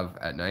kind of have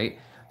at night.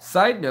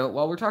 Side note,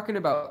 while we're talking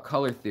about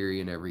color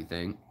theory and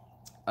everything,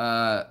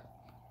 there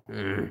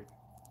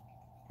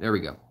we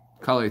go.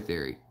 Color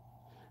theory.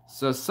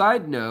 So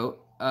side note,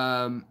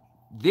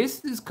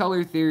 this is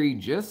color theory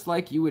just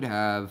like you would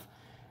have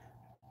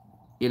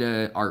in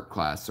an art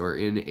class or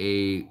in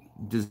a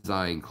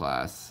design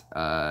class.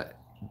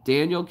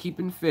 Daniel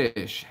keeping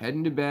fish,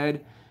 heading to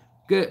bed.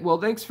 Good. Well,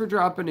 thanks for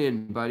dropping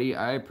in, buddy.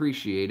 I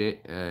appreciate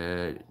it.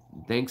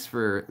 Thanks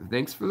for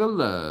the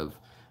love.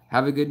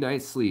 Have a good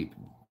night's sleep.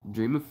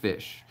 Dream of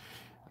fish.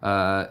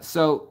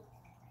 So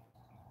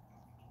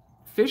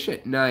fish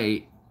at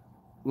night,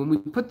 when we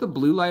put the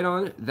blue light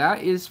on,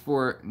 that is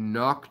for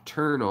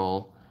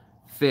nocturnal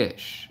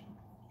fish.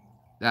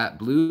 That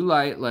blue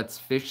light lets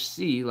fish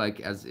see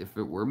like as if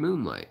it were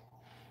moonlight.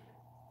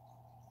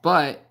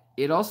 But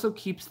it also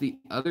keeps the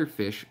other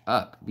fish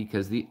up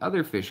because the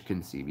other fish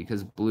can see,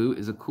 because blue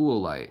is a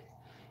cool light.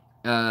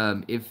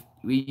 If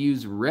we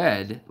use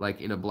red,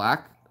 like in a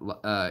black,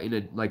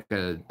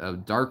 a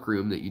dark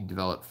room that you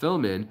develop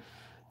film in,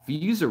 if you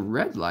use a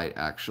red light,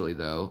 actually,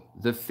 though,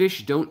 the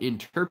fish don't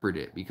interpret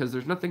it because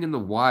there's nothing in the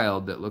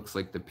wild that looks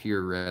like the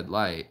pure red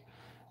light.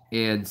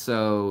 And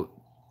so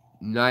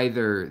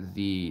neither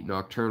the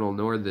nocturnal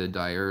nor the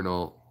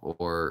diurnal,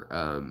 or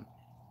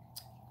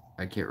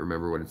I can't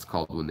remember what it's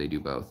called when they do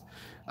both,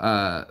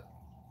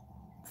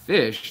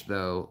 fish,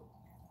 though,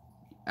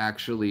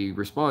 actually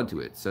respond to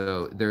it.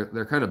 So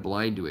they're kind of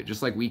blind to it,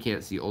 just like we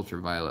can't see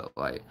ultraviolet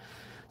light.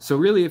 So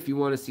really, if you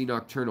want to see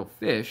nocturnal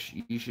fish,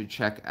 you should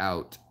check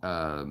out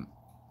a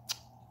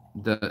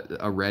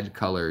red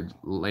colored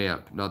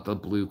lamp, not the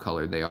blue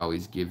color they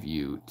always give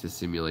you to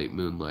simulate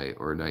moonlight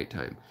or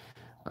nighttime.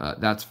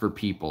 That's for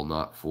people,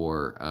 not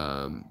for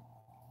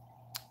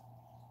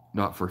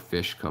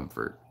fish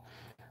comfort.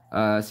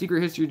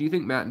 Secret history, do you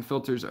think matte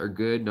filters are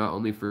good, not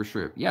only for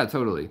shrimp? Yeah,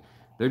 totally.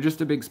 They're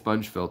just a big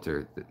sponge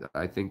filter.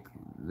 I think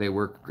they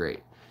work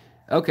great.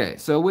 Okay,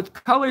 so with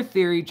color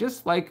theory,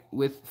 just like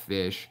with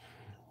fish,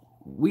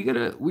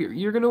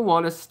 you're gonna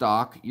want to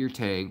stock your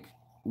tank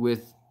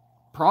with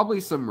probably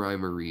some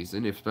rhyme or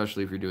reason,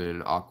 especially if you're doing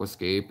an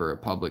aquascape or a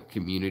public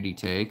community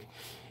tank.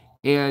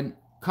 And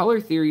color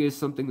theory is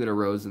something that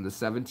arose in the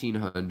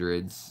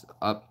 1700s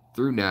up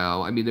through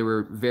now. I mean, there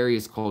were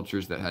various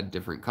cultures that had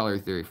different color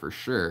theory for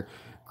sure.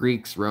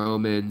 Greeks,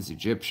 Romans,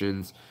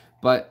 Egyptians.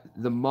 But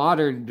the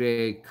modern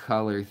day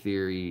color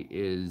theory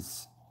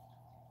is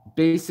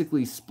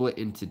basically split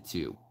into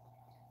two.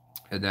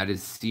 And that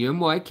is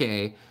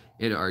CMYK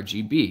and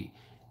RGB.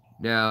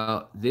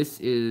 Now, this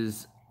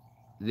is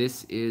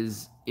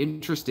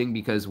interesting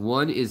because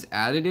one is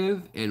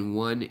additive and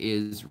one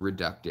is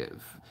reductive.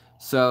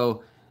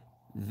 So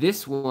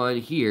this one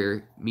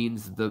here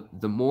means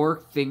the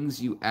more things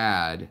you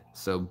add,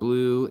 so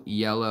blue,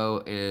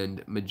 yellow,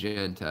 and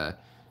magenta,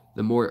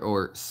 the more,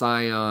 or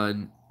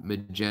cyan,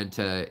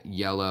 magenta,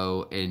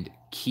 yellow, and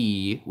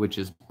key, which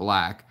is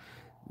black,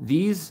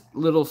 these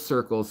little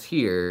circles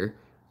here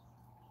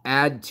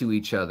add to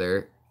each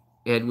other,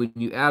 and when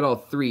you add all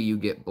three, you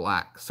get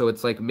black. So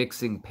it's like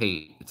mixing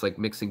paint. It's like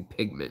mixing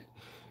pigment.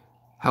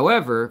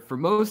 However, for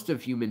most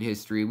of human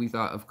history, we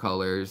thought of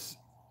colors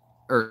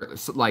or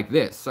like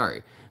this,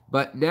 sorry.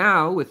 But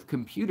now with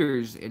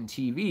computers and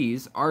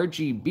TVs,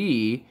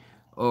 RGB,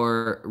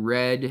 or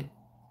red,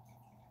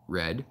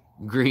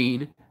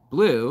 green,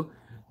 blue,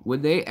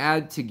 when they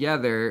add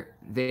together,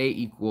 they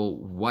equal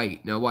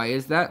white. Now, why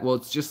is that? Well,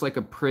 it's just like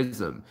a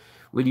prism.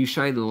 When you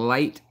shine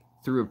light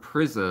through a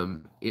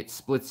prism, it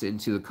splits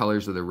into the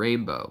colors of the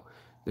rainbow.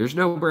 There's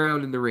no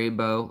brown in the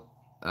rainbow.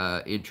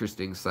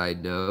 Interesting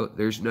side note.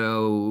 There's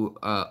no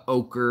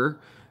ochre.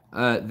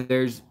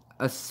 There's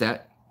a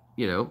set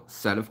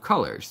of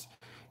colors.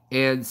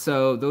 And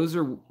so those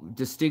are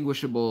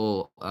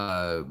distinguishable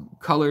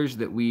colors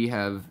that we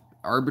have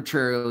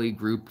arbitrarily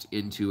grouped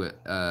into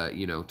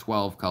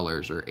 12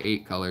 colors or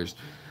 8 colors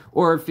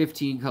or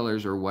 15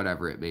 colors or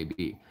whatever it may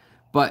be.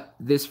 But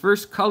this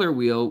first color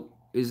wheel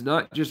is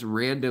not just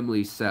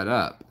randomly set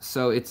up.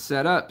 So it's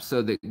set up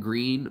so that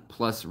green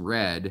plus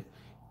red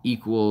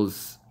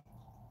equals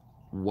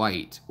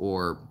white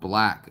or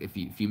black. If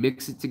you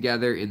mix it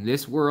together in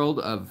this world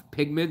of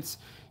pigments,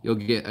 you'll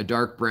get a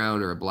dark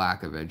brown or a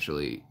black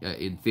eventually,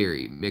 in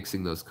theory,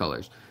 mixing those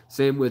colors.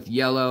 Same with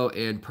yellow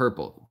and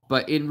purple.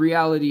 But in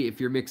reality,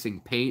 if you're mixing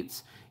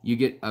paints, you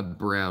get a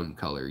brown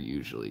color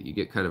usually. You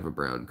get kind of a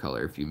brown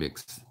color if you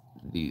mix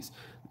these.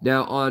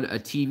 Now on a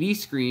TV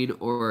screen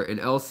or an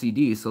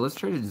LCD, so let's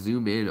try to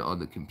zoom in on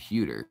the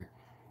computer.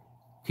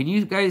 Can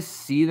you guys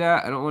see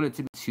that? I don't want it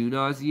to be too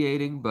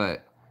nauseating,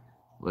 but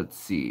let's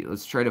see.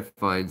 Let's try to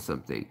find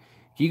something.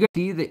 Can you guys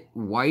see that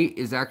white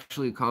is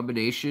actually a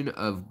combination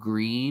of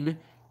green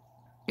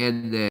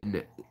and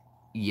then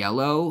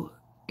yellow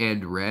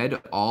and red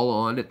all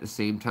on at the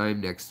same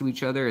time next to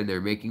each other, and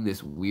they're making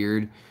this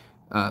weird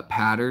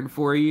pattern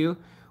for you.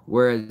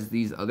 Whereas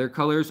these other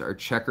colors are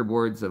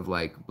checkerboards of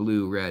like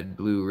blue, red,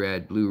 blue,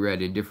 red, blue,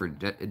 red in different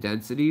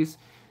densities.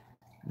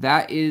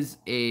 That is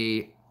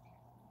a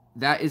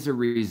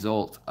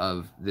result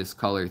of this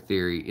color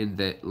theory, in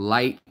that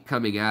light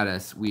coming at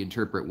us we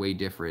interpret way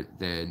different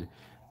than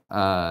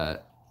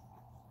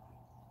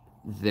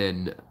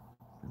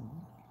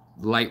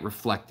light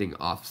reflecting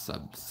off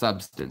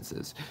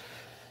substances.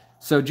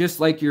 So just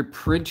like your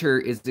printer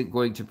isn't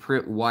going to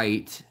print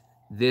white,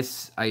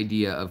 this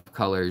idea of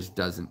colors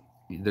doesn't,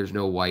 there's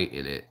no white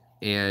in it.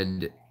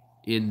 And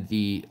in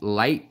the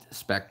light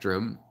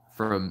spectrum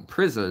from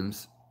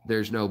prisms,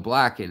 there's no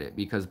black in it,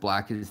 because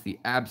black is the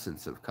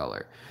absence of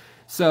color.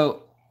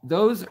 So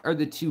those are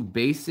the two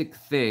basic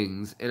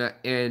things,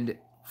 and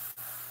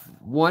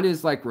one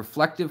is like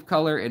reflective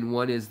color and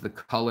one is the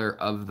color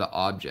of the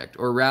object,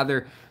 or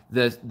rather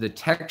the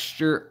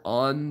texture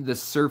on the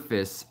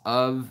surface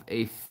of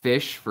a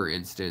fish, for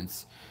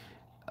instance,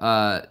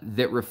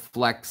 that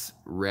reflects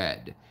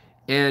red.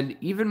 And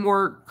even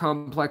more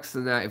complex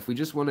than that, if we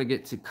just want to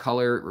get to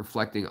color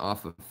reflecting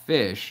off of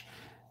fish,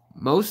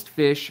 most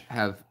fish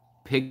have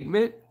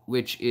pigment,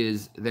 which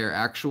is their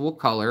actual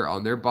color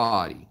on their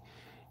body.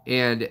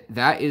 And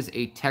that is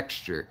a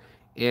texture.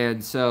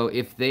 And so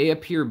if they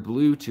appear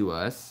blue to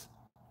us,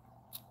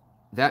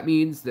 that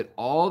means that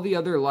all the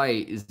other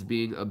light is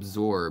being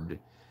absorbed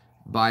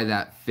by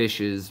that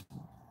fish's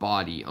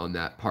body on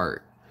that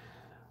part.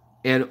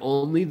 And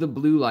only the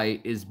blue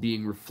light is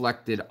being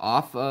reflected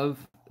off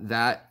of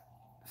that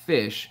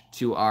fish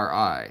to our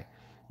eye.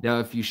 Now,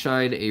 if you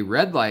shine a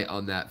red light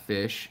on that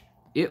fish,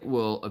 it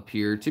will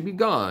appear to be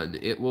gone.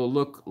 It will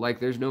look like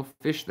there's no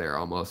fish there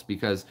almost,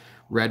 because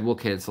red will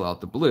cancel out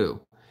the blue,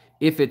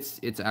 if it's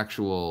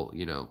actual,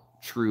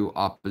 true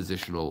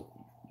oppositional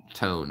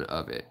tone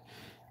of it.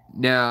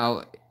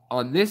 Now,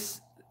 on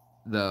this,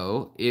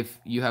 though, if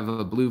you have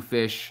a blue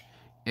fish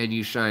and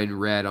you shine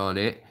red on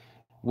it,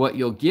 what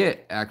you'll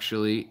get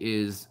actually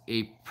is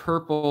a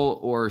purple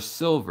or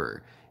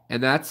silver.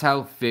 And that's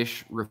how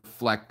fish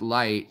reflect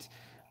light,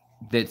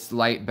 that's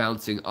light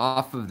bouncing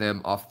off of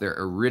them, off their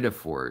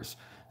iridophores.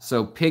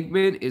 So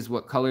pigment is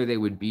what color they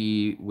would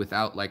be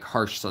without like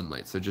harsh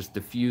sunlight. So just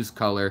diffuse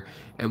color.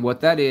 And what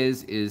that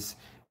is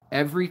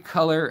every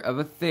color of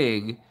a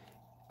thing.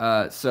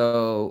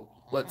 So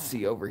let's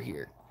see over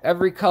here.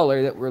 Every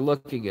color that we're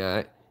looking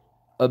at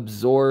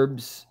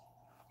absorbs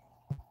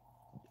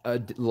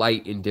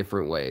light in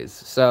different ways.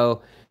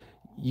 So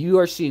you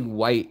are seeing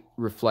white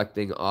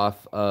reflecting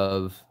off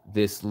of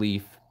this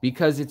leaf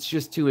because it's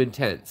just too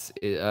intense.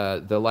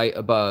 The light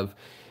above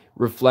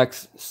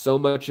reflects so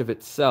much of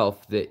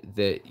itself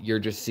that you're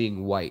just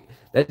seeing white.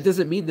 That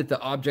doesn't mean that the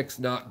object's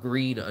not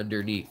green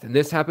underneath. And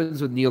this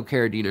happens with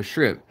Neocaridina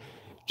shrimp.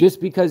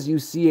 Just because you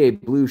see a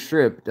blue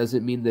shrimp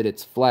doesn't mean that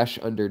its flesh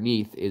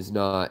underneath is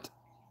not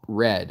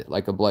red,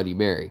 like a Bloody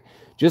Mary.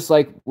 Just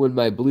like when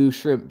my blue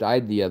shrimp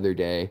died the other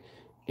day,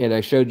 and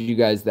I showed you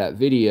guys that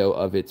video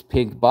of its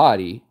pink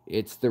body,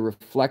 it's the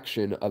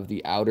reflection of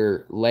the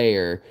outer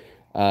layer.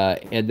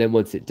 And then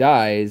once it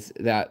dies,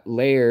 that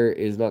layer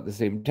is not the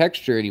same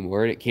texture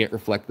anymore, and it can't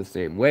reflect the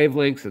same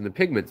wavelengths, and the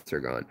pigments are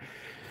gone.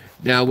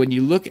 Now, when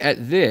you look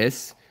at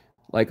this,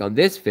 like on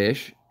this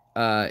fish,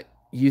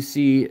 you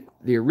see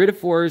the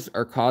iridophores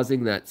are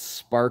causing that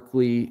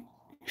sparkly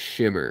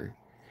shimmer.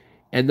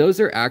 And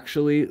those are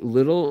actually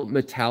little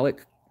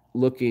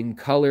metallic-looking,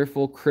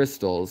 colorful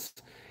crystals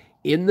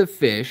in the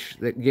fish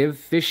that give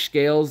fish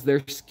scales their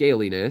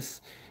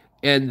scaliness,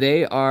 and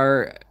they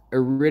are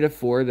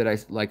iridophore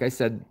that like I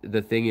said,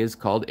 the thing is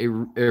called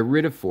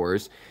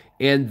iridophores,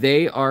 and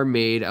they are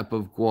made up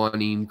of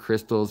guanine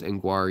crystals and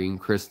guarine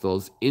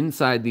crystals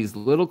inside these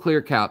little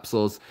clear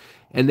capsules,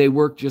 and they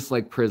work just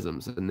like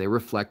prisms, and they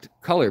reflect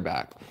color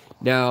back.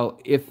 Now,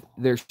 if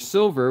they're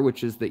silver,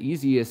 which is the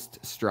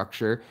easiest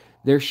structure,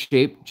 they're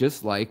shaped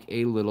just like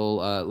a little,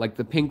 like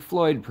the Pink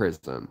Floyd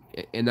prism.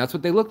 And that's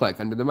what they look like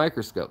under the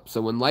microscope.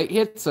 So when light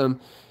hits them,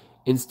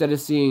 instead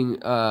of seeing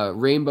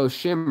rainbow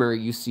shimmer,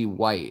 you see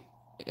white.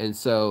 And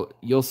so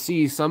you'll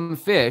see some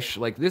fish,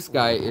 like this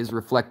guy is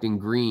reflecting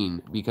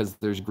green because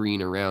there's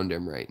green around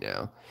him right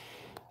now.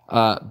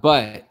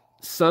 But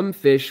some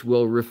fish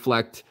will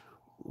reflect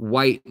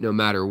white no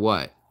matter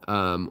what,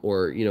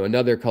 or,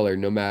 another color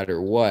no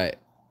matter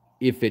what,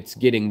 if it's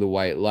getting the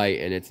white light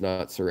and it's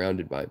not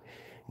surrounded by it.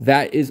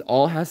 That is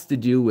all has to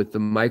do with the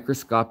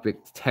microscopic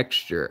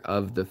texture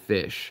of the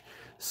fish.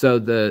 So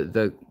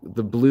the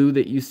blue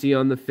that you see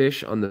on the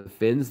fish, on the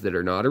fins that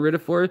are not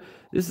iridophore,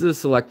 this is a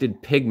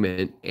selected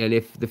pigment. And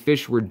if the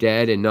fish were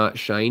dead and not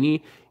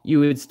shiny, you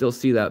would still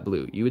see that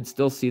blue. You would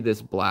still see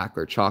this black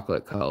or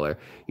chocolate color.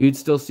 You'd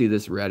still see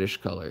this reddish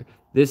color.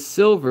 This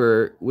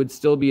silver would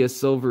still be a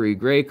silvery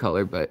gray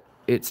color, but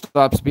it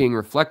stops being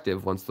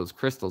reflective once those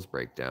crystals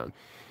break down.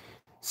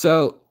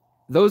 So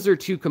those are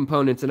two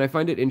components, and I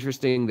find it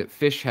interesting that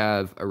fish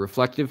have a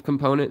reflective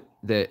component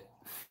that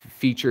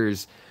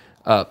features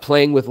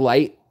playing with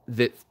light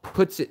that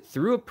puts it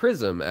through a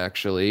prism,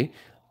 actually,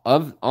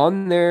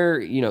 on their,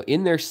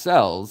 in their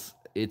cells.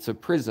 It's a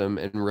prism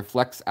and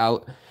reflects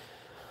out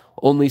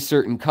only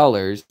certain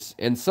colors.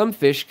 And some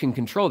fish can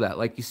control that.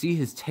 Like, you see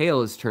his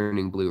tail is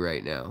turning blue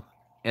right now.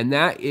 And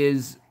that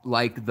is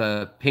like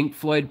the Pink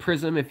Floyd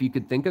prism, if you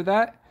could think of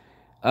that.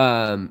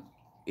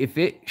 If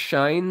it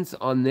shines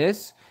on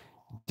this,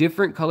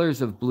 different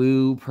colors of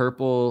blue,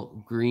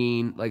 purple,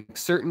 green, like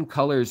certain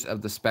colors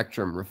of the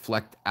spectrum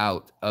reflect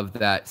out of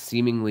that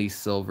seemingly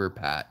silver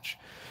patch.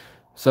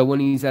 So when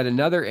he's at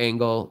another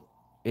angle,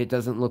 it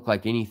doesn't look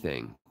like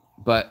anything.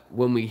 But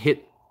when we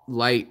hit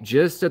light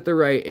just at the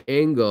right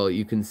angle,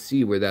 you can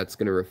see where that's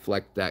going to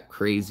reflect that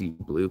crazy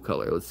blue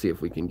color. Let's see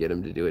if we can get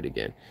him to do it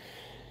again.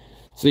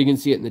 So you can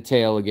see it in the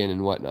tail again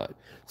and whatnot.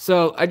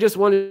 So I just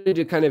wanted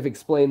to kind of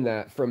explain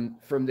that from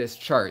this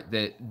chart,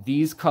 that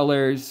these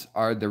colors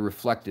are the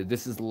reflected.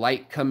 This is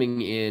light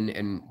coming in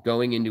and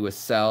going into a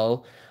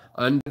cell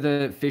under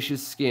the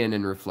fish's skin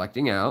and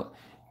reflecting out.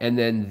 And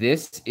then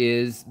this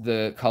is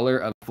the color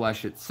of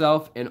flesh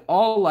itself. And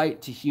all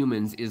light to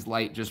humans is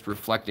light just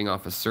reflecting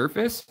off a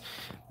surface.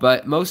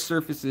 But most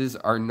surfaces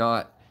are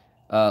not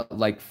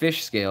like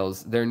fish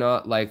scales. They're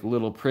not like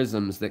little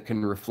prisms that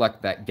can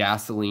reflect that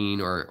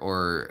gasoline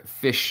or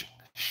fish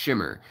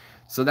shimmer.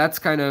 So that's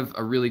kind of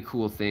a really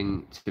cool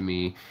thing to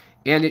me.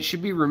 And it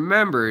should be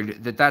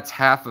remembered that that's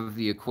half of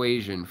the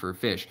equation for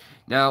fish.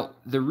 Now,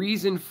 the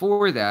reason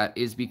for that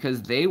is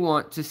because they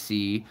want to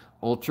see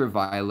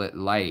ultraviolet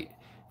light.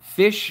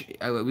 Fish,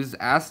 I was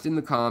asked in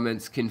the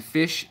comments, can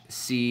fish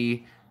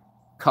see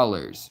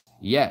colors?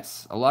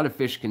 Yes, a lot of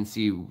fish can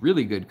see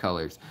really good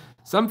colors.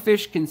 Some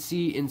fish can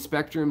see in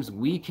spectrums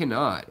we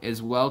cannot,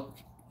 as well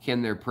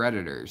can their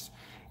predators.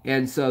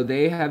 And so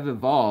they have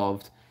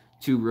evolved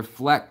to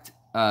reflect,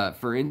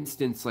 for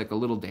instance, like a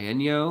little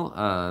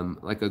danio,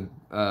 like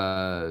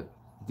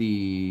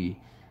the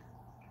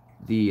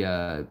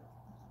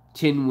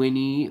tin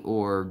winnie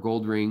or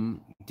gold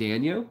ring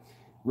danio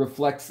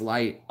reflects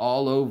light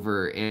all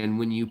over. And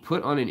when you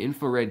put on an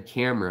infrared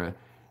camera,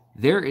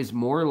 there is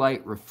more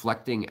light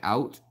reflecting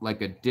out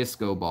like a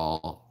disco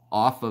ball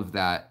off of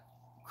that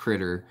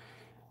critter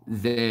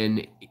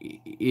than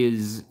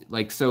is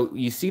like, so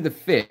you see the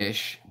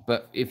fish,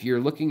 but if you're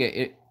looking at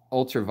it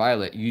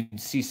ultraviolet, you'd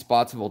see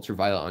spots of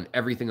ultraviolet on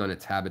everything on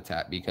its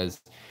habitat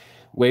because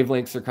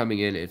wavelengths are coming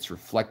in, it's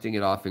reflecting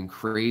it off in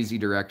crazy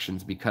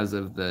directions because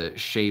of the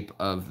shape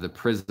of the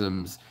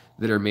prisms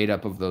that are made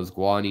up of those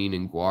guanine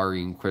and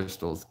guarine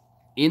crystals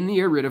in the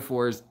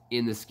iridophores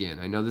in the skin.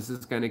 I know this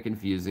is kind of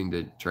confusing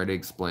to try to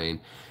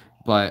explain,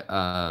 but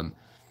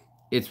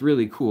it's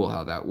really cool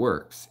how that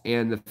works.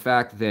 And the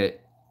fact that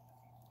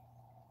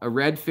a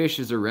red fish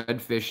is a red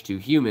fish to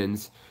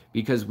humans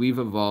because we've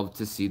evolved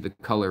to see the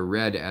color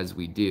red as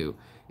we do.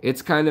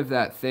 It's kind of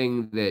that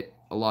thing that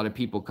a lot of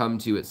people come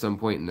to at some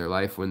point in their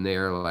life when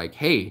they're like,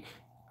 hey,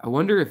 I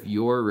wonder if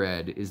your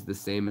red is the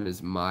same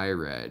as my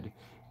red.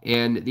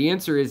 And the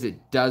answer is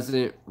it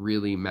doesn't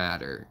really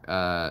matter,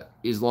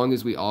 as long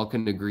as we all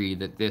can agree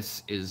that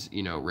this is,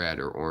 red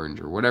or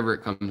orange or whatever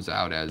it comes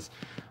out as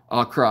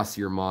across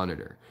your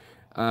monitor.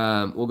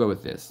 We'll go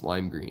with this,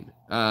 lime green.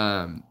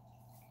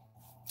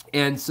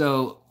 And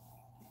so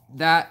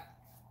that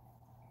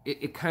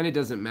it kind of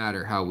doesn't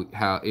matter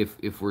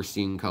if we're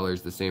seeing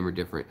colors the same or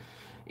different,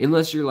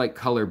 unless you're like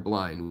color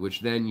blind, which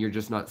then you're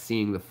just not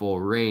seeing the full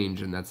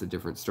range, and that's a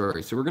different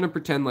story. So we're going to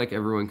pretend like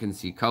everyone can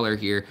see color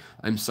here.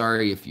 I'm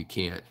sorry if you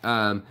can't.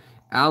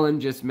 Alan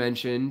just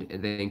mentioned,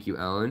 and thank you,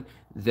 Alan,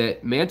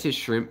 that mantis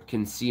shrimp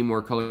can see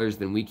more colors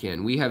than we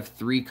can. We have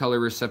 3 color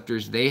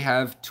receptors. They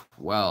have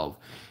 12.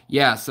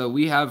 Yeah, so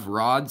we have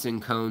rods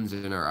and cones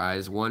in our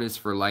eyes. One is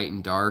for light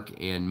and dark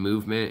and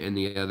movement, and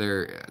the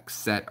other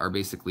set are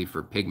basically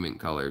for pigment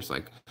colors,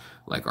 like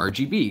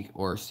RGB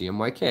or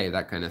CMYK,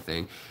 that kind of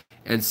thing.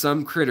 And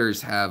some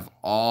critters have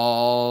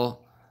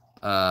all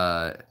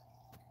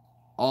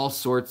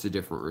sorts of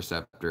different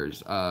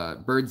receptors.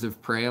 Birds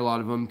of prey, a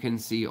lot of them can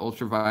see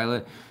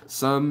ultraviolet.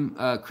 Some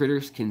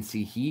critters can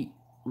see heat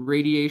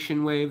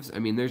radiation waves. I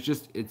mean,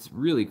 it's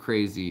really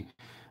crazy.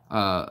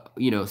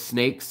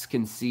 Snakes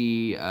can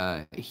see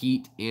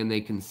heat, and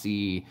they can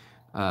see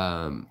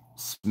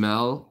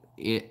smell,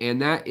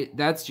 and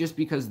that's just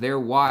because they're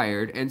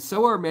wired. And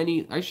so are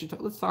many.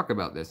 Let's talk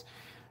about this.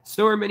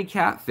 So are many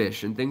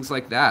catfish and things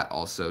like that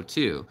also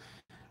too.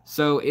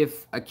 So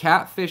if a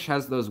catfish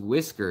has those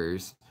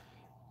whiskers,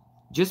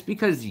 just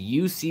because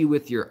you see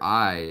with your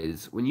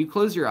eyes, when you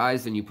close your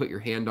eyes and you put your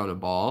hand on a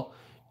ball,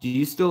 do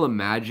you still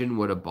imagine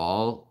what a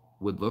ball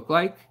would look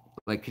like?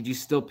 Like, could you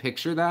still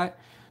picture that?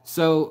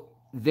 So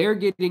they're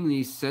getting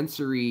these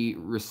sensory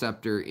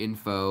receptor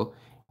info,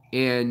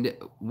 and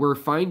we're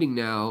finding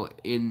now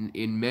in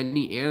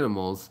many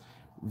animals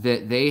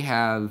that they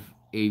have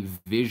a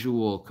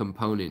visual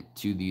component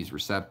to these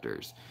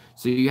receptors.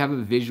 So you have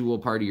a visual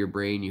part of your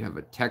brain, you have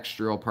a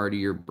textural part of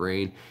your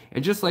brain,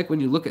 and just like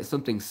when you look at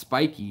something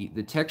spiky,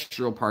 the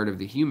textural part of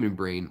the human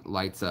brain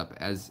lights up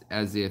as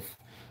if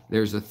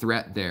there's a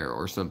threat there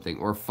or something,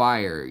 or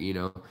fire,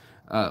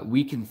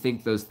 we can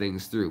think those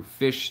things through.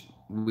 Fish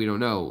we don't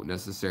know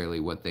necessarily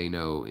what they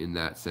know in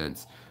that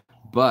sense,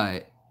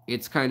 but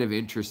it's kind of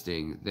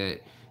interesting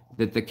that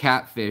the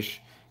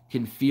catfish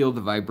can feel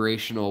the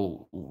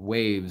vibrational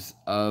waves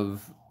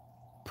of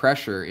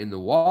pressure in the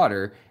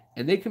water,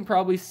 and they can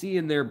probably see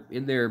in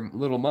their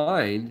little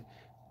mind,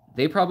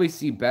 they probably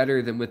see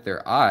better than with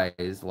their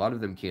eyes. A lot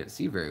of them can't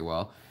see very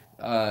well.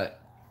 Uh,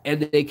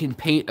 and they can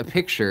paint a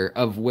picture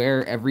of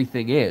where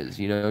everything is,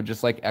 you know,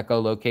 just like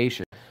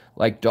echolocation,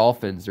 like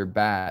dolphins or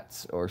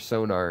bats or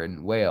sonar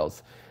and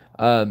whales.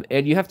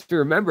 And you have to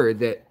remember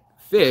that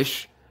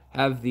fish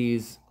have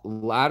these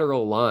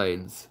lateral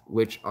lines,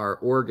 which are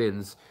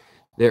organs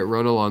that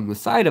run along the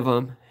side of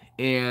them,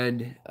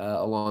 and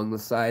along the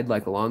side,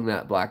 like along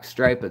that black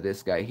stripe of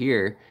this guy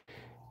here,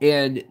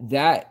 and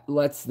that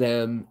lets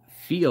them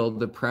feel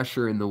the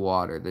pressure in the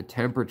water, the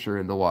temperature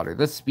in the water,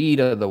 the speed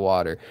of the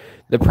water,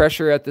 the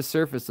pressure at the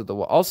surface of the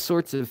water, all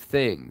sorts of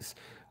things.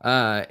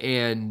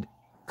 And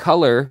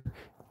color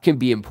can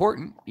be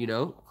important, you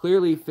know.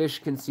 Clearly, fish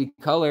can see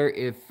color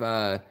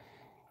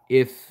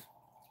if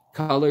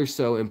color's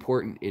so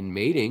important in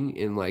mating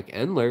in like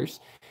endlers.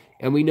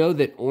 And we know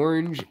that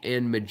orange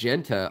and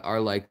magenta are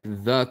like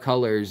the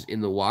colors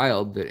in the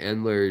wild that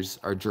endlers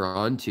are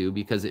drawn to,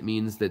 because it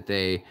means that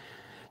the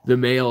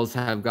males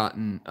have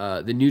gotten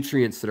the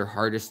nutrients that are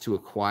hardest to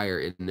acquire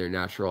in their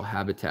natural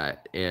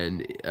habitat,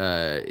 and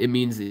it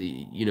means that,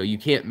 you know, you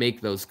can't make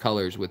those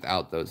colors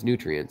without those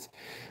nutrients.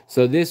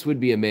 So this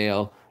would be a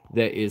male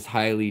that is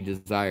highly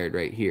desired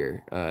right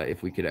here,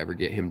 if we could ever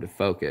get him to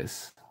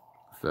focus.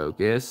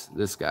 Focus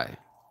this guy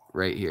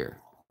right here.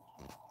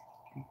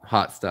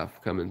 Hot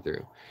stuff coming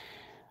through.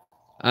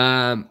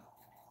 All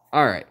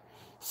right.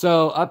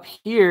 So up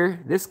here,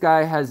 this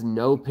guy has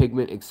no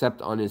pigment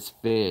except on his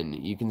fin.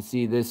 You can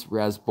see this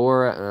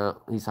Rasbora.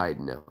 He's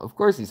hiding now. Of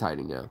course he's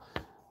hiding now.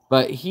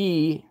 But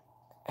he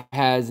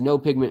has no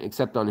pigment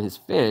except on his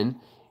fin,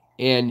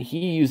 and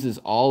he uses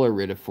all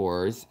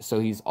iridophores, so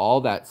he's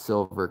all that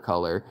silver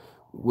color,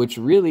 which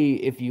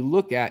really, if you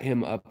look at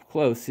him up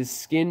close, his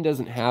skin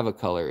doesn't have a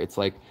color. It's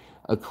like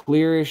a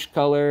clearish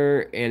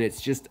color, and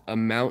it's just a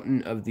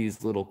mountain of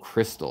these little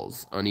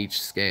crystals on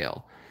each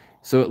scale.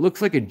 So it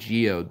looks like a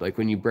geode, like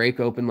when you break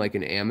open like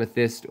an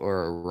amethyst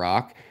or a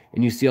rock,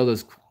 and you see all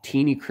those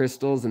teeny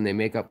crystals, and they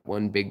make up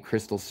one big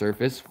crystal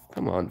surface.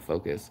 Come on,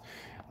 focus.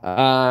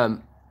 I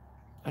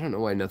don't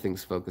know why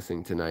nothing's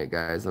focusing tonight,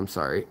 guys. I'm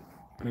sorry.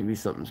 Maybe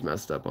something's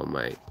messed up on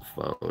my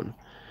phone.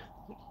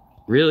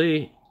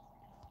 Really?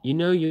 You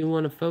know you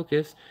want to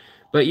focus.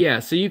 But yeah,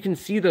 so you can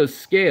see those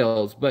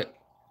scales, but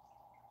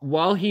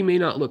while he may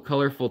not look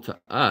colorful to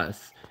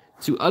us,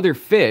 to other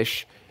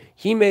fish,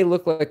 he may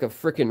look like a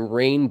freaking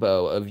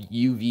rainbow of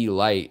UV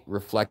light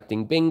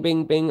reflecting bing,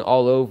 bing, bing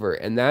all over,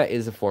 and that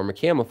is a form of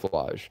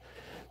camouflage.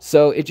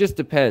 So it just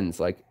depends.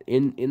 Like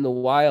in the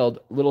wild,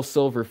 little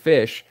silver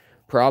fish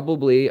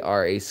probably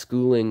are a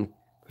schooling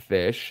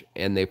fish,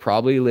 and they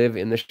probably live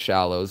in the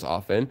shallows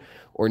often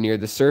or near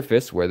the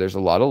surface where there's a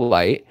lot of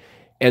light,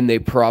 and they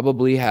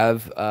probably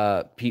have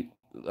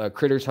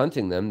critters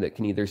hunting them that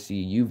can either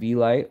see UV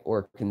light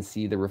or can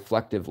see the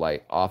reflective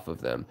light off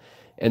of them.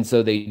 And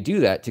so they do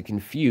that to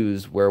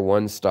confuse where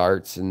one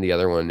starts and the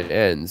other one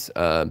ends.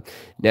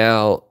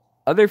 Now,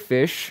 other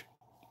fish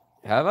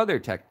have other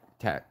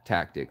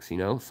tactics. You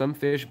know, some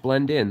fish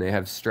blend in. They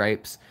have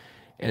stripes,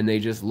 and they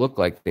just look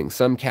like things.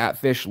 Some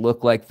catfish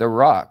look like the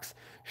rocks.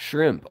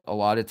 Shrimp a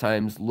lot of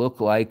times look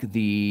like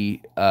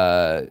the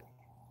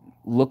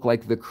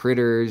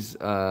critters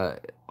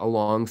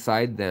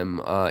alongside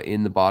them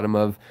in the bottom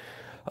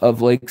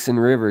of lakes and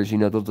rivers. You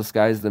know, they'll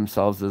disguise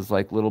themselves as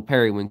like little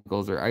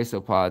periwinkles or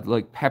isopods,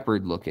 like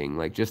peppered looking,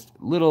 like just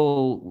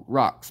little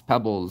rocks,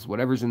 pebbles,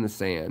 whatever's in the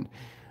sand.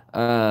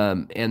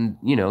 And,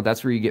 you know,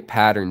 that's where you get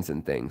patterns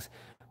and things.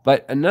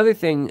 But another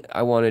thing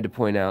I wanted to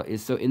point out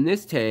is, so in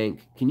this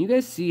tank, can you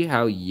guys see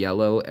how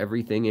yellow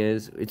everything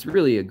is? It's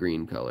really a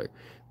green color.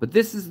 But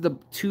this is the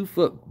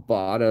 2-foot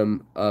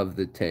bottom of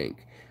the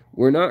tank.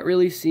 We're not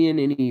really seeing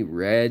any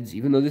reds,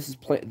 even though this is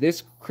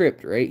this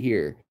crypt right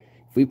here.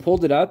 If we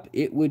pulled it up,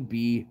 it would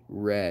be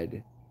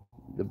red.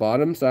 The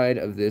bottom side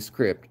of this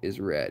crypt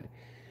is red.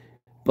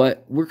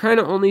 But we're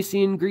kind of only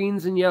seeing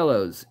greens and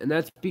yellows, and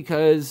that's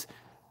because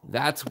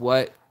that's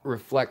what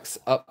reflects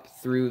up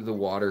through the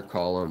water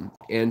column.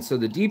 And so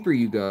the deeper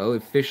you go,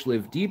 if fish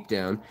live deep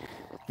down,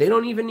 they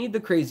don't even need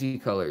the crazy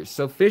colors.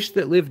 So fish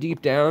that live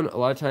deep down, a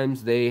lot of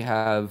times they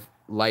have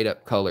light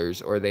up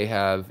colors, or they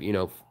have, you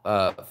know,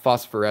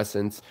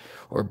 phosphorescence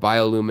or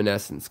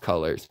bioluminescence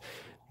colors.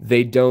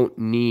 They don't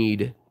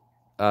need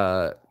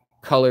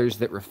colors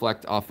that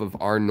reflect off of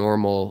our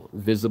normal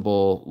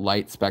visible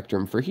light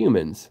spectrum for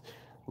humans,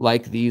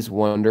 like these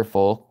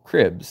wonderful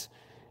cribs.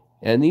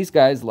 And these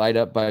guys light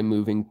up by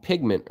moving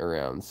pigment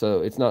around.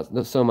 So it's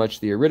not so much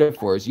the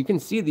iridophores. You can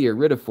see the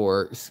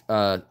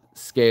iridophore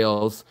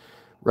scales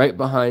right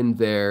behind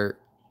their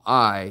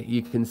eye.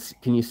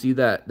 Can you see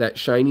that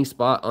shiny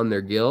spot on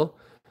their gill?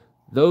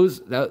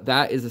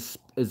 That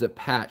is a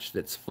patch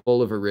that's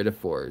full of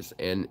iridophores,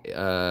 and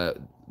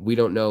we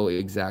don't know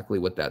exactly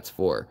what that's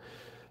for.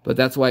 But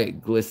that's why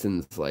it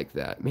glistens like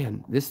that.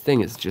 Man, this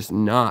thing is just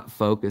not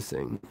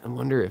focusing. I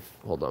wonder if,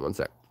 hold on one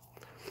sec.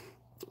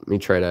 Let me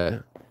try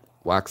to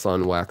wax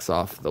on, wax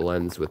off the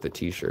lens with the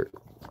t-shirt.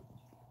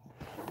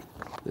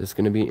 Is this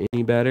going to be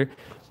any better?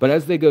 But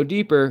as they go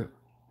deeper,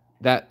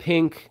 that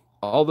pink,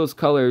 all those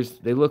colors,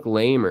 they look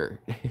lamer.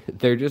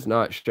 They're just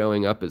not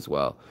showing up as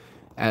well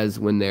as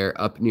when they're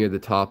up near the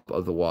top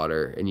of the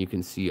water and you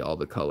can see all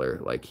the color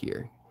like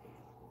here.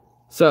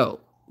 So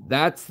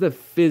that's the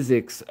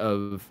physics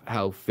of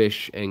how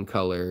fish and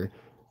color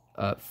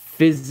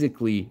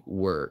physically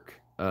work.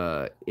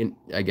 I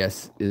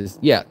guess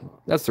yeah,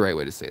 that's the right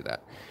way to say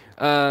that.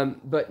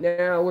 But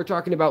now we're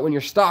talking about when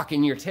you're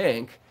stocking your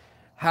tank,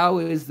 how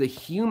is the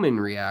human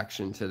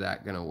reaction to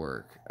that going to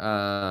work?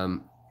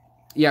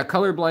 Yeah,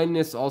 color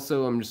blindness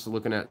also, I'm just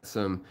looking at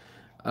some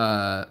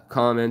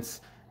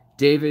comments.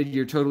 David,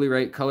 you're totally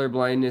right. Color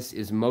blindness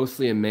is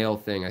mostly a male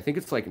thing. I think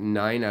it's like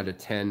 9 out of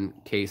 10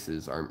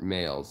 cases are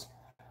males.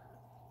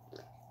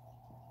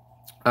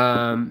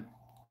 Come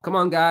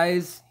on,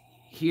 guys.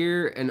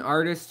 Here, an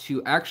artist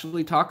who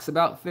actually talks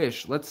about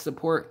fish. Let's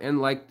support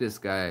and like this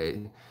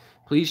guy.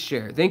 Please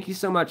share. Thank you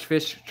so much,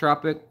 Fish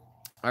Tropic.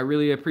 I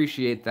really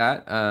appreciate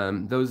that.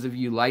 Those of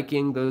you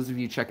liking, those of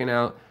you checking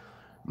out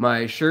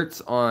my shirts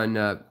on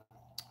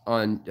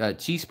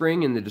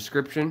Teespring in the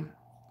description.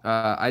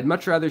 I'd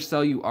much rather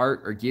sell you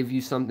art or give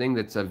you something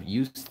that's of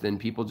use than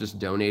people just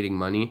donating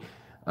money.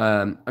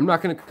 I'm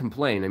not going to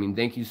complain. I mean,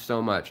 thank you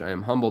so much. I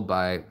am humbled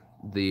by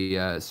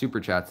the super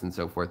chats and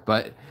so forth,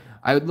 but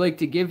I would like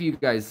to give you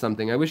guys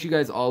something. I wish you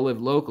guys all lived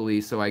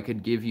locally so I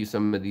could give you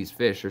some of these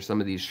fish or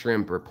some of these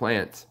shrimp or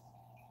plants.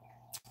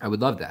 I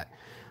would love that.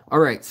 All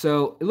right,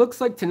 so it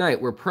looks like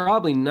tonight we're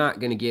probably not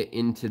going to get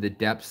into the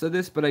depths of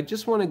this, but I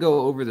just want to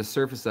go over the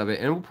surface of it,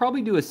 and we'll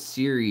probably do a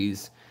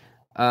series.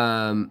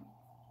 We'll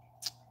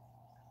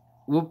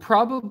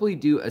probably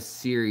do a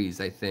series,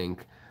 I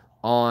think,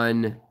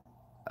 on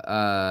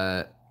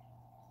the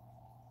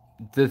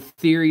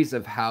theories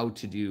of how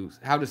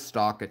to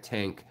stock a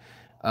tank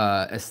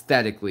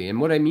aesthetically. And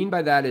what I mean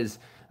by that is,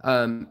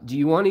 do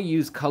you want to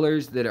use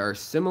colors that are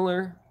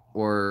similar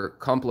or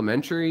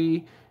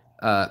complementary?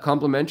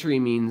 Complementary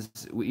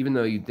means, even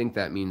though you'd think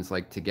that means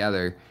like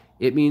together,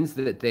 it means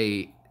that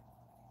they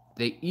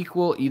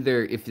equal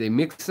either, if they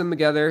mix them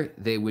together,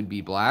 they would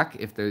be black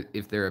if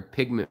they're a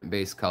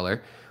pigment-based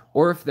color,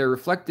 or if they're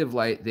reflective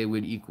light, they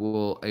would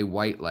equal a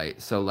white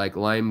light. So like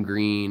lime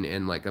green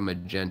and like a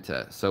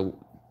magenta. So,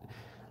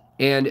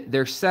 and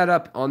they're set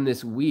up on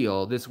this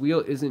wheel. This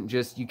wheel isn't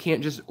just, you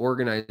can't just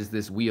organize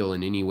this wheel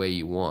in any way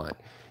you want.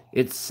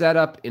 It's set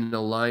up in a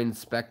line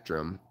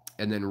spectrum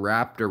and then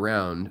wrapped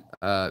around,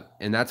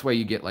 and that's why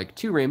you get like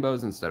 2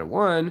 rainbows instead of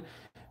 1.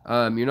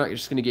 You're not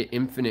just going to get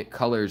infinite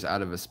colors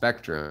out of a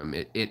spectrum.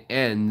 It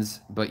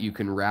ends, but you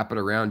can wrap it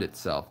around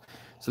itself.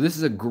 So this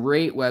is a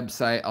great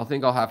website. I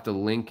think I'll have to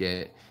link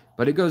it,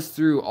 but it goes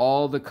through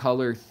all the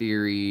color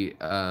theory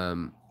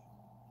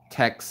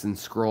texts and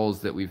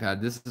scrolls that we've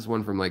had. This is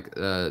one from like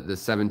the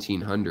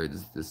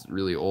 1700s, this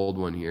really old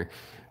one here.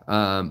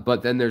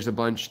 But then there's a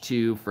bunch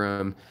too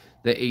from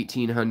the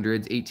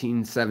 1800s,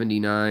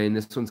 1879.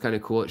 This one's kind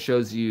of cool. It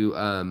shows you,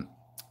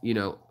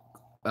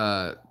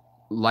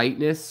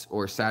 lightness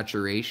or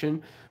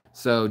saturation.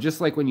 So just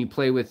like when you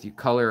play with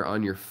color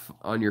on your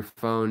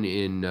phone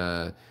in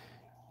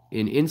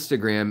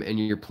Instagram and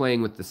you're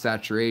playing with the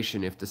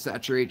saturation, if the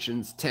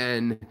saturation's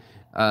 10,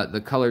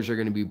 the colors are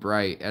going to be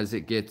bright. As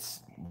it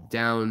gets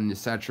down, the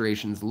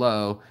saturation's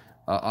low,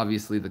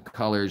 obviously the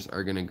colors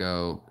are going to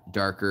go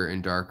darker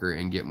and darker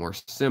and get more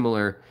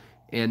similar.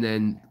 And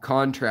then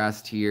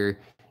contrast here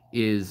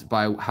is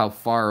by how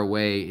far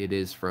away it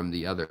is from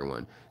the other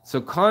one.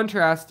 So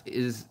contrast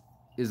is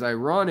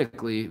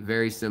ironically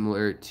very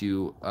similar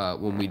to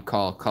when we'd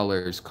call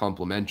colors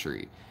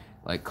complementary.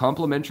 Like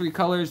complementary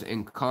colors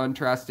and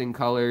contrasting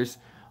colors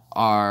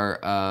are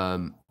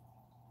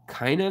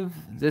kind of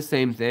the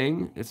same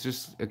thing. It's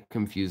just a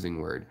confusing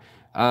word.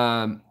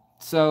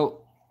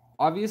 So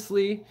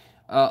obviously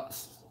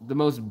the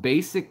most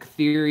basic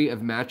theory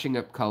of matching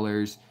up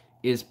colors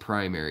is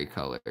primary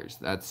colors.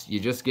 That's, you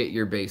just get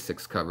your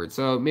basics covered.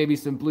 So maybe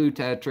some blue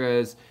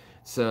tetras,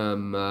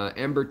 some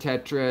amber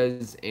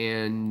tetras,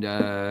 and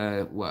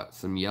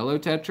some yellow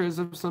tetras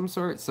of some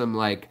sort, some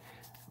like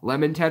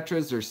lemon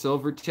tetras or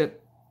silver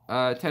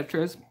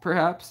tetras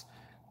perhaps.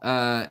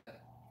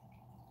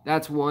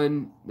 That's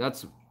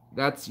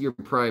your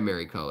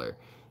primary color.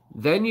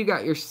 Then you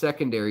got your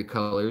secondary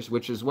colors,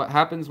 which is what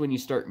happens when you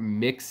start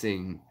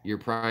mixing your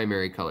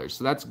primary colors.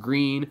 So that's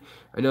green.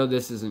 I know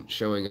this isn't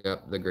showing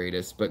up the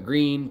greatest, but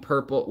green,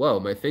 purple. Whoa,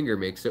 my finger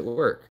makes it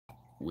work.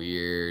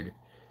 Weird.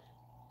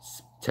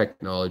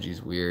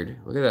 Technology's weird.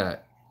 Look at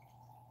that.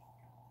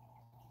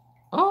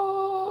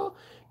 Oh,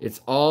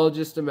 it's all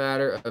just a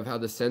matter of how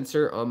the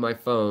sensor on my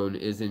phone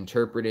is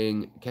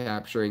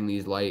capturing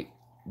these light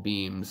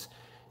beams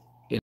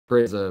in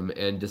prism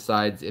and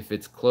decides if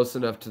it's close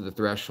enough to the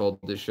threshold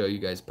to show you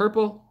guys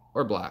purple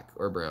or black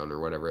or brown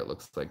or whatever it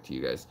looks like to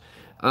you guys.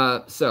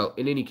 So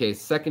in any case,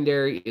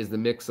 secondary is the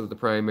mix of the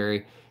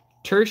primary.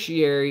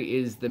 tertiary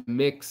is the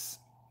mix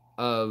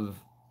of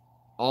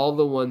all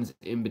the ones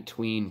in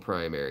between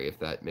primary, if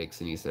that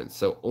makes any sense.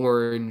 So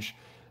orange,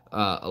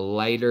 a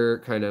lighter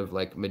kind of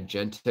like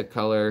magenta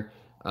color,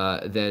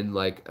 then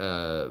like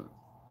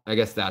I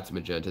guess that's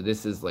magenta.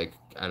 This is like,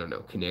 I don't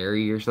know,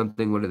 canary or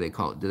something. What do they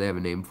call it? Do they have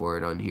a name for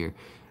it on here?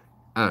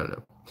 I don't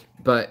know.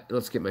 But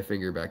let's get my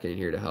finger back in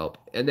here to help.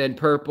 And then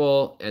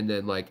purple, and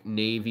then like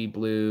navy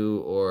blue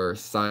or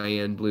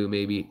cyan blue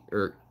maybe,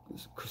 or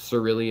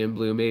cerulean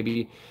blue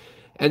maybe,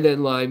 and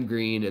then lime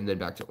green, and then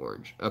back to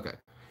orange. Okay.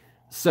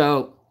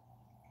 So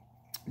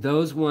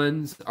those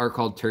ones are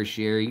called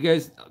tertiary. You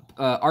guys,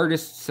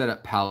 artists set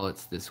up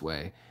palettes this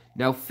way.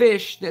 Now,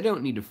 fish, they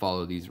don't need to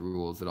follow these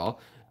rules at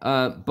all.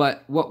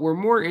 But what we're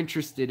more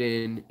interested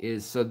in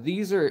is, so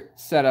these are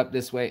set up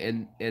this way,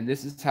 and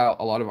this is how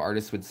a lot of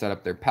artists would set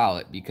up their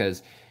palette,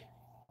 because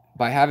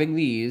by having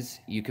these,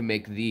 you can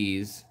make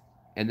these,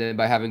 and then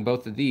by having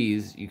both of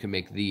these, you can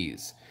make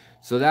these.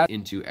 So that's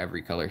into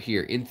every color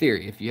here, in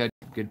theory, if you had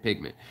good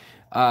pigment.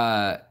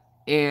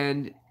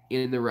 And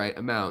in the right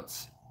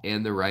amounts,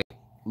 and the right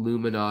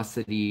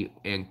luminosity,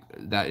 and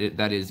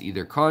that is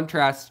either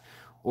contrast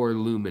or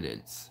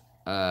luminance.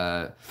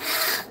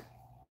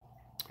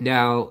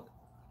 Now,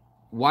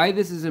 why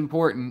this is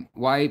important,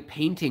 why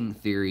painting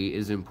theory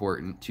is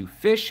important to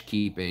fish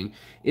keeping,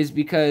 is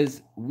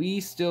because we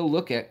still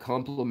look at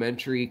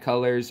complementary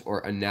colors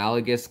or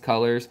analogous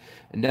colors.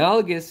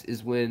 Analogous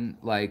is when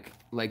like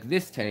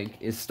this tank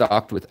is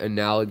stocked with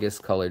analogous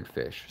colored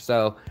fish.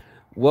 So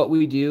what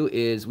we do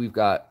is we've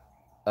got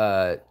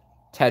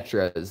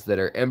tetras that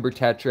are ember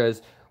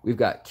tetras. We've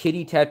got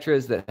kitty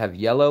tetras that have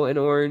yellow and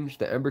orange.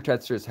 The ember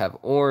tetras have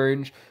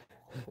orange.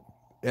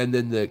 And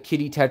then the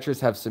kitty tetras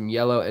have some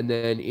yellow. And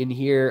then in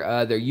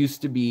here, there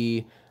used to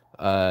be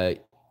red-eyed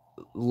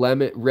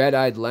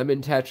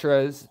lemon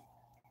tetras,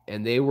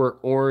 and they were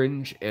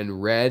orange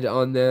and red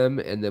on them.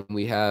 And then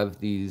we have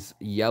these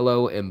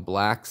yellow and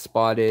black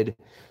spotted.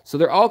 So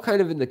they're all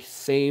kind of in the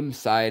same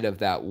side of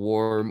that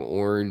warm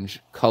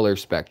orange color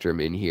spectrum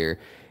in here.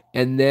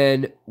 And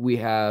then we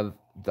have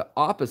the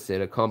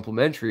opposite, a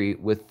complementary,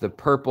 with the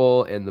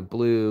purple and the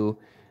blue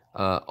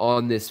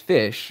on this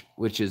fish,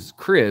 which is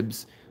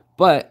cribs.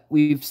 But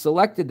we've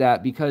selected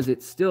that because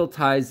it still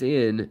ties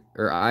in,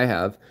 or I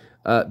have,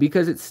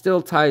 because it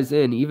still ties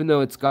in, even though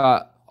it's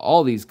got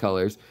all these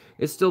colors,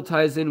 it still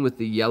ties in with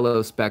the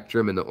yellow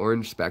spectrum and the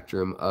orange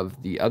spectrum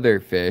of the other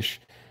fish.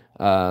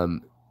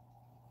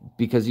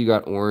 Because you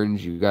got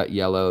orange, you got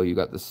yellow, you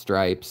got the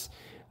stripes,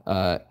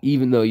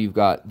 even though you've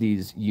got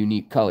these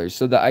unique colors.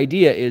 So the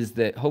idea is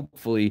that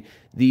hopefully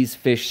these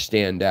fish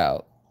stand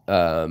out.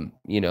 They're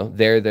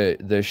the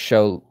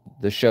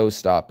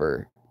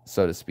showstopper,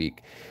 so to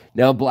speak.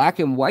 Now, black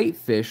and white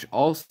fish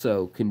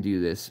also can do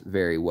this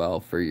very well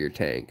for your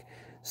tank.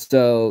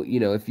 So,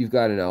 if you've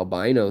got an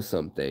albino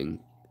something,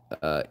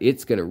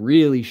 it's going to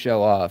really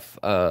show off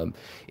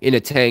in a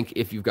tank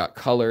if you've got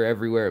color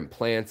everywhere and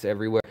plants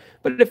everywhere.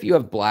 But if you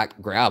have black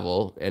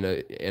gravel and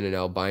an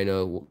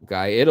albino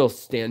guy, it'll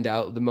stand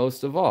out the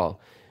most of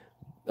all.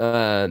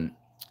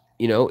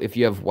 If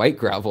you have white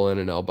gravel and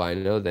an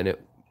albino, then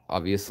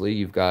obviously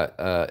you've got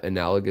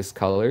analogous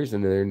colors,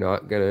 and they're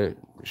not going to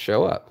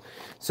show up.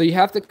 So you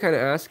have to kind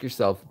of ask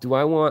yourself, do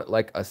I want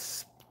like a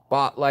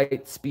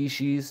spotlight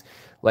species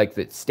like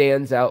that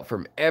stands out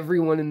from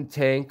everyone in the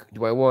tank?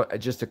 Do I want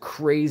just a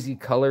crazy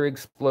color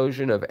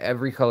explosion of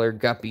every color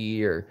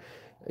guppy or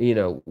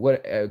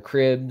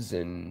cribs?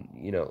 And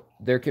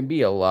there can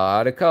be a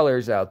lot of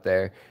colors out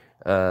there.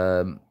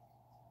 Do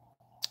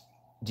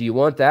you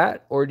want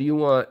that, or do you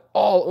want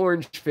all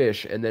orange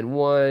fish and then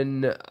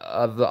one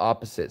of the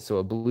opposite, so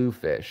a blue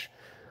fish?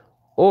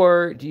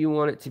 Or do you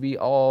want it to be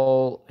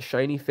all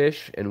shiny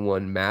fish and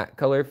one matte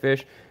color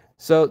fish?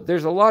 So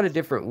there's a lot of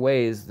different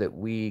ways that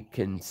we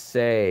can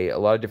say, a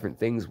lot of different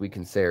things we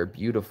can say are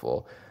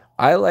beautiful.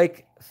 I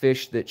like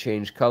fish that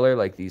change color,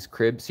 like these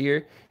cribs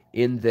here,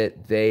 in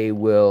that they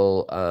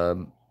will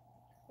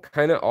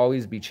kind of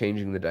always be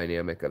changing the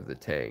dynamic of the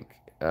tank,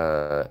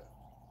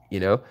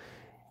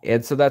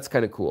 And so that's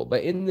kind of cool.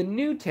 But in the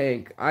new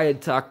tank, I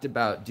had talked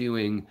about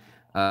doing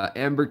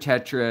amber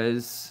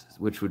tetras,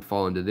 which would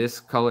fall into this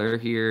color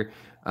here,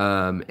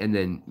 and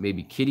then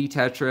maybe kitty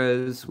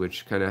tetras,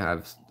 which kind of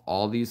have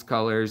all these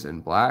colors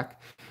and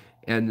black,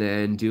 and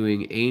then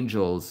doing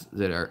angels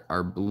that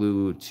are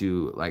blue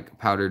to like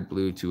powdered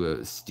blue to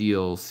a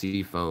steel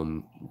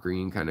seafoam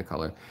green kind of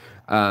color,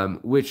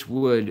 which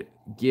would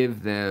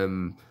give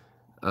them,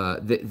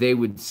 they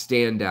would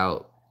stand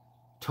out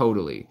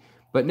totally.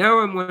 But now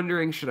I'm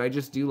wondering, should I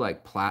just do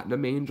like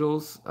platinum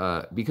angels?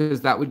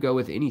 Because that would go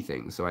with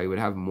anything. So I would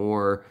have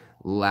more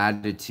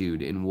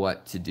latitude in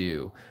what to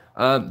do.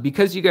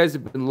 Because you guys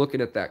have been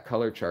looking at that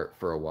color chart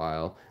for a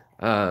while,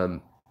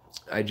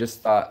 I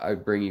just thought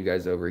I'd bring you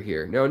guys over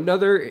here. Now,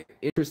 another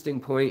interesting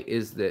point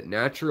is that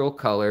natural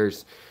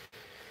colors,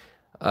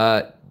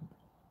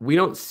 we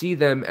don't see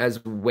them as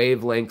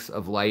wavelengths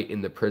of light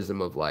in the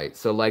prism of light.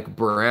 So like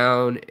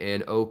brown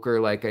and ochre,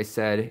 like I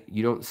said,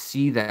 you don't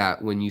see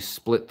that when you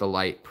split the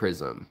light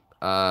prism.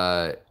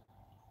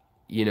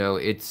 you know,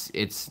 it's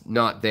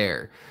not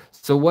there.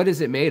 So what is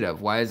it made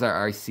of? Why is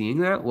our eye seeing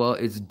that? Well,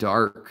 it's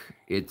dark.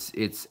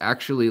 It's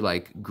actually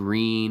like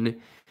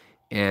green,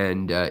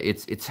 and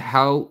it's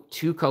how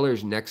two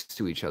colors next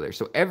to each other.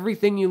 So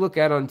everything you look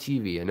at on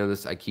TV, I know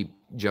this, I keep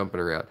jumping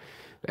around.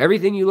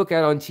 Everything you look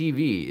at on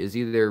TV is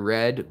either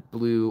red,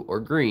 blue, or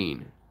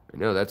green. I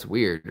know that's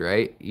weird,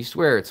 right? You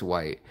swear it's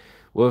white.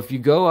 Well, if you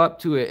go up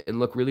to it and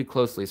look really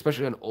closely,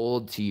 especially on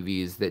old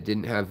TVs that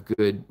didn't have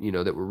good, you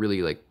know, that were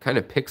really like kind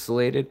of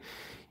pixelated,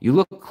 you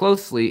look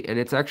closely and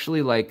it's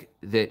actually like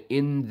that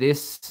in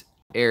this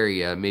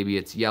area, maybe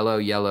it's yellow,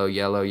 yellow,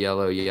 yellow,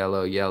 yellow,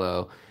 yellow,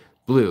 yellow,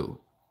 blue.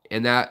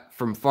 And that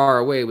from far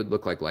away would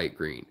look like light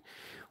green.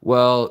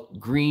 Well,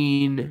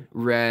 green,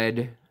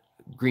 red,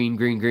 green,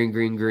 green, green,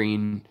 green,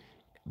 green,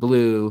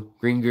 blue,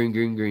 green, green,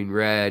 green, green,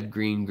 red,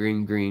 green,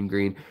 green, green,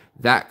 green.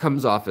 That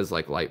comes off as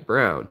like light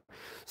brown.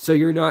 So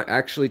you're not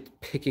actually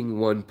picking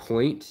one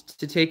point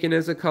to take in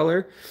as a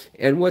color.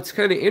 And what's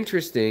kind of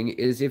interesting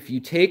is if you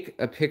take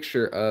a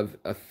picture of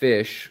a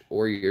fish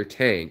or your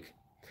tank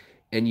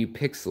and you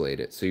pixelate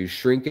it, so you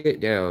shrink it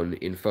down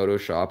in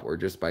Photoshop or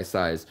just by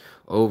size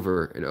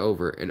over and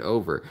over and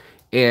over,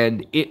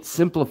 and it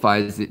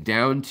simplifies it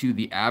down to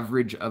the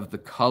average of the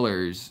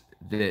colors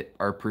that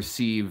are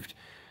perceived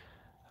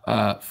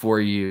for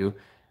you.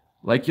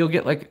 Like you'll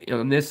get like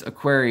in this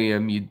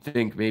aquarium, you'd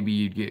think maybe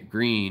you'd get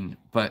green,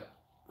 but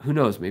who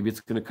knows? Maybe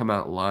it's going to come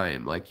out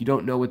lime. Like you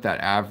don't know what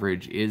that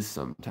average is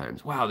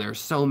sometimes. Wow, there are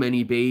so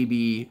many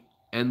baby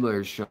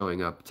endlers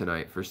showing up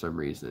tonight for some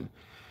reason.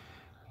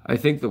 I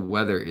think the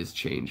weather is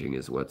changing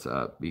is what's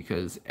up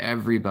because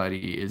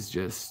everybody is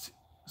just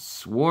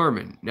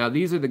swarming. Now,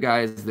 these are the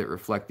guys that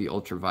reflect the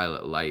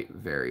ultraviolet light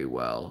very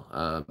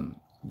well.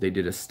 They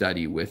did a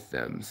study with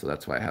them, so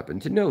that's why I happen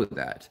to know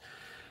that.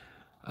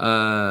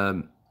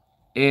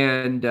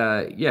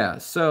 Yeah,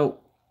 so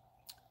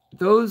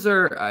those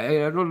are,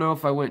 I don't know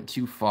if I went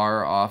too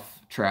far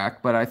off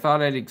track, but I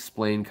thought I'd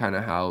explain kind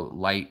of how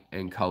light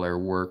and color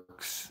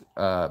works,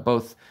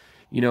 both,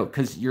 you know,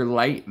 because your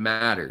light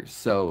matters.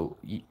 So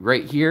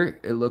right here,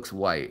 it looks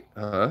white,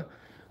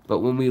 but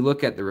when we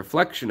look at the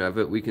reflection of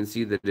it, we can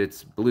see that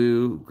it's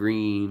blue,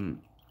 green,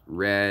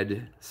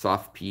 red,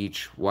 soft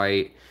peach,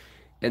 white,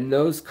 and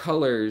those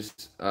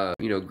colors,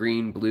 you know,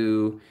 green,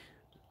 blue,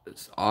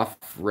 off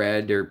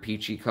red or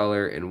peachy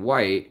color, and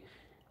white,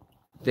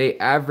 they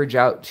average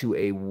out to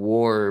a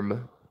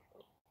warm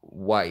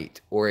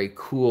white or a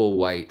cool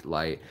white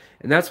light.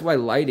 And that's why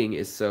lighting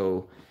is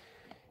so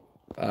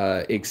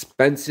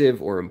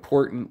expensive or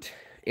important.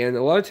 And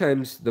a lot of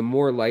times the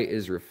more light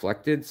is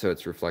reflected, so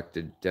it's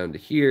reflected down to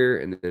here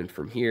and then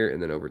from here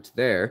and then over to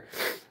there,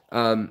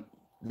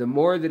 the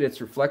more that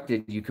it's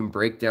reflected, you can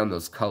break down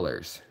those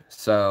colors.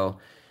 So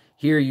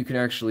here you can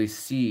actually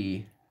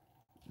see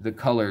the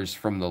colors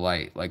from the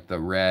light, like the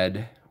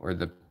red or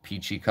the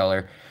peachy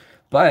color.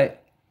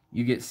 But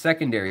you get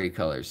secondary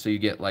colors. So you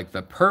get like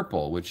the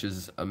purple, which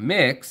is a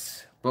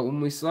mix. But when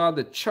we saw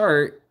the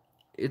chart,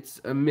 it's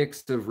a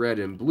mix of red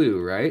and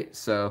blue, right?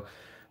 So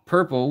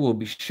purple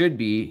should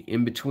be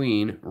in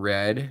between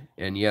red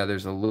and, yeah,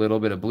 there's a little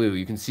bit of blue.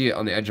 You can see it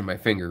on the edge of my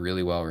finger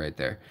really well right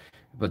there.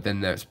 But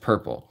then there's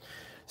purple.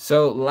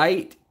 So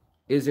light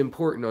is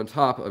important on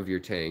top of your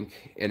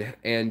tank.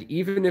 And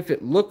even if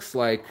it looks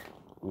like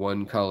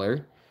one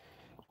color,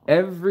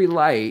 every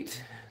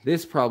light,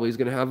 this probably is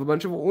going to have a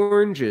bunch of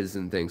oranges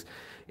and things,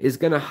 is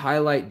going to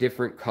highlight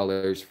different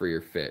colors for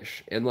your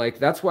fish. And like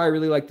that's why I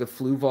really like the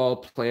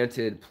Fluval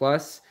Planted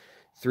Plus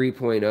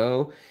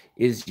 3.0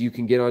 is you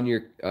can get on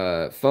your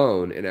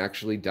phone and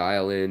actually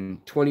dial in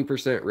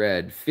 20%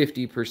 red,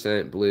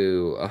 50%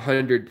 blue,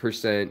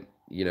 100%,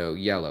 you know,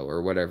 yellow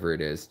or whatever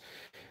it is.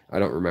 I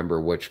don't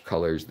remember which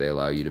colors they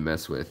allow you to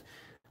mess with.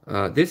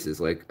 This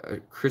is like a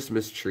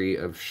Christmas tree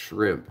of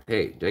shrimp.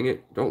 Hey, dang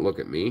it, don't look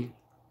at me.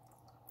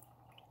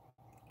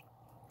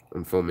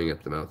 I'm foaming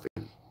at the mouth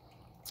again.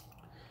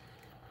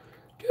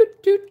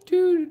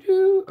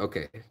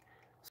 Okay,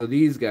 so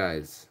these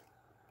guys,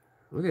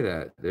 look at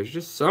that. There's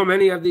just so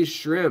many of these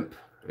shrimp.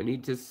 I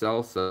need to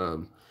sell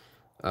some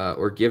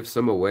or give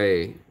some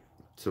away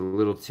to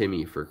little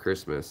Timmy for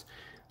Christmas.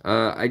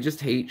 I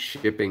just hate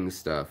shipping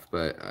stuff,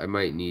 but I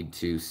might need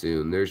to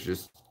soon. There's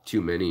just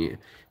too many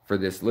for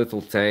this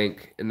little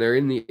tank, and they're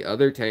in the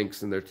other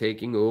tanks, and they're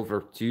taking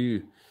over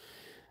too.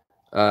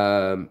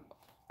 All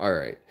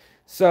right.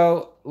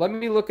 So let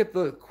me look at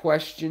the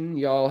question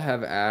y'all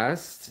have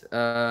asked.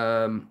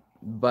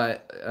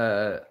 But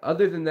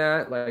other than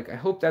that, like I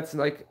hope that's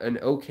like an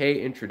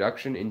okay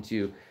introduction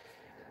into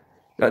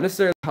not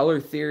necessarily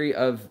color theory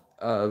of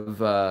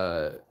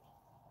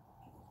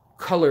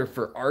color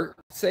for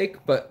art's sake,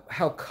 but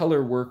how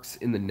color works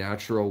in the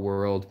natural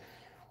world,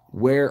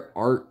 where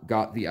art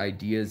got the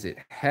ideas it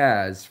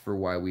has for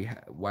why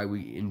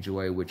we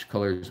enjoy which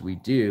colors we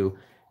do,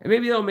 and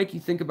maybe that'll make you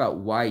think about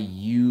why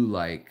you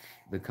like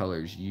the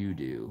colors you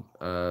do.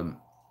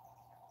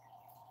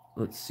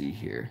 Let's see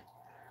here.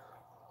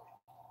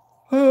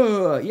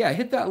 Yeah,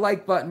 hit that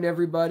like button,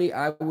 everybody.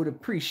 I would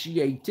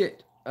appreciate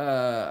it.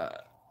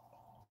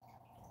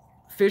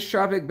 Fish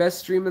Tropic, best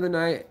stream of the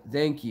night.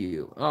 Thank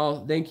you.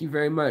 Oh, thank you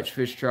very much,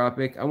 Fish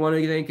Tropic. I want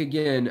to thank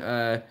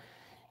again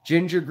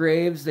Ginger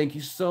Graves. Thank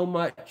you so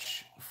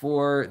much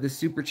for the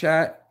super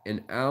chat.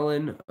 And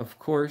Alan, of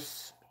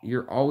course,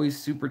 you're always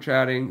super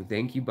chatting.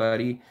 Thank you,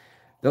 buddy.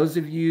 Those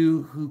of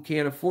you who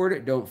can't afford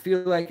it, don't feel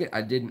like it,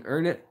 I didn't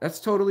earn it. That's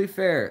totally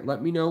fair.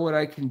 Let me know what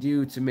I can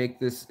do to make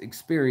this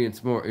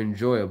experience more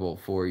enjoyable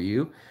for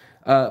you.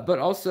 But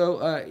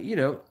also, you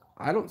know,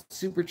 I don't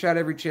super chat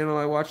every channel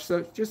I watch,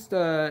 so just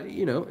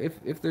you know,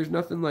 if there's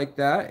nothing like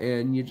that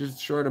and you're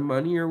just short of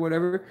money or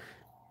whatever,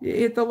 you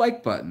hit the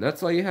like button.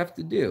 That's all you have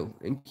to do,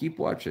 and keep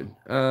watching.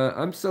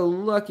 I'm so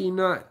lucky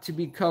not to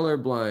be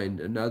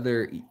colorblind.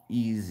 Another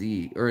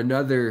easy or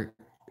another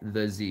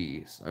the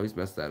Z's. I always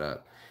mess that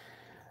up.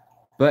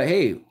 But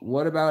hey,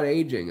 what about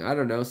aging? I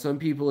don't know. Some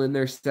people in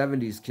their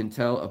 70s can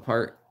tell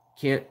apart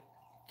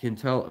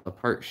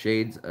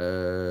shades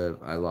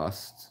of I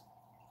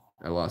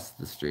lost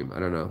the stream. I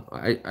don't know.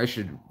 I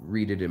should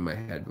read it in my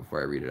head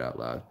before I read it out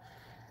loud.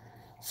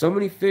 So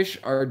many fish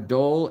are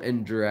dull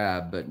and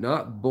drab, but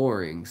not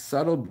boring.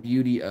 Subtle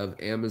beauty of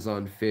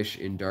Amazon fish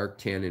in dark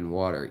tannin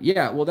water.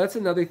 Yeah, well, that's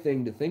another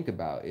thing to think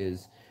about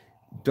is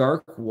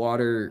dark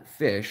water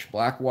fish,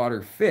 black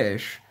water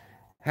fish,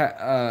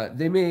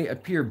 they may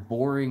appear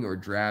boring or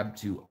drab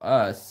to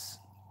us,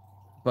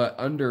 but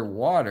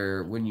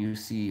underwater, when you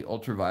see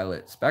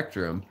ultraviolet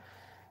spectrum,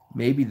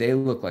 maybe they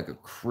look like a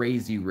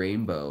crazy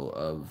rainbow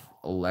of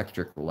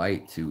electric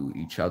light to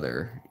each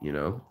other, you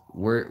know.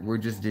 We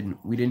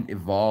didn't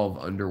evolve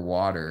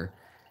underwater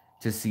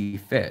to see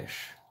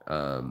fish.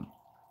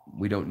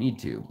 We don't need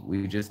to.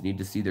 We just need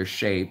to see their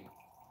shape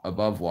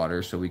above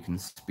water so we can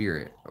spear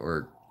it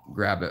or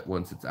grab it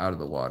once it's out of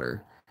the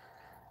water.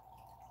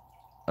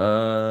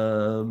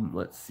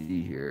 Let's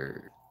see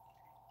here.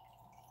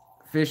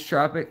 Fish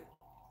tropic.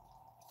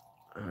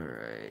 All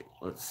right,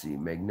 let's see.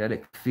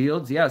 Magnetic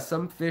fields. Yeah,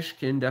 some fish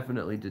can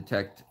definitely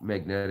detect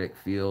magnetic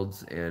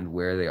fields and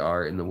where they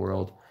are in the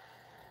world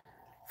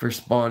for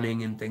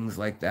spawning and things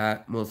like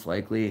that, most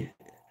likely.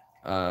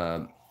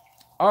 All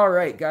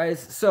right, guys.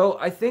 So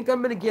I think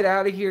I'm going to get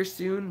out of here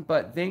soon,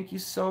 but thank you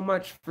so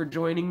much for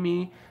joining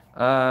me.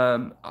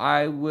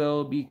 I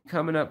will be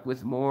coming up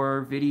with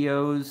more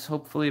videos,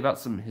 hopefully about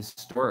some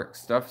historic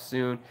stuff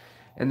soon.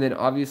 And then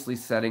obviously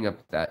setting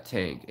up that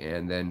tank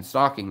and then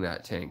stocking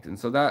that tank. And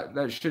so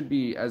that should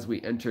be as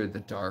we enter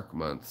the dark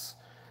months.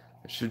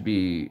 It should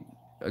be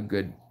a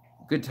good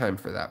time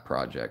for that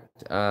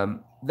project.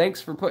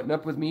 Thanks for putting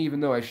up with me, even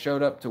though I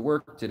showed up to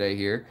work today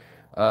here,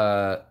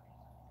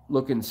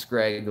 looking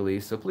scraggly.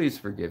 So please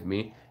forgive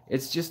me.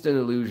 It's just an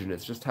illusion.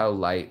 It's just how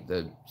light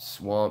the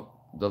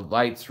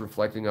light's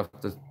reflecting off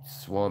the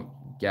swamp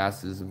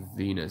gases of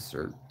Venus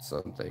or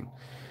something.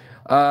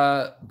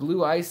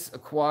 Blue Ice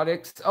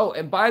Aquatics. Oh,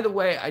 and by the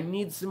way, I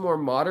need some more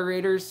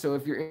moderators. So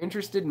if you're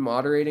interested in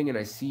moderating and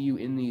I see you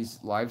in these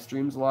live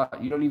streams a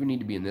lot, you don't even need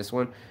to be in this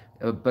one.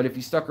 But if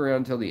you stuck around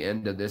until the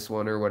end of this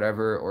one or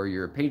whatever, or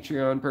you're a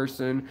Patreon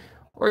person,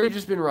 or you've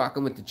just been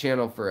rocking with the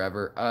channel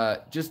forever,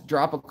 just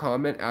drop a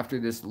comment after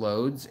this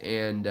loads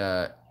and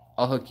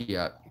I'll hook you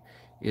up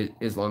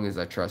as long as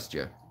I trust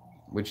you,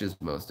 which is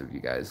most of you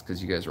guys,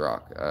 because you guys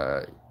rock.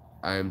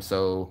 I am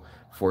so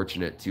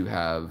fortunate to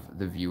have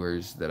the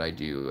viewers that I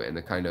do and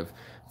the kind of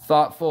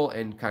thoughtful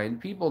and kind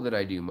people that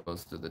I do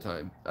most of the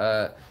time.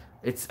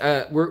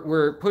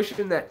 We're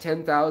pushing that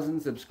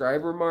 10,000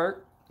 subscriber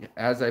mark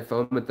as I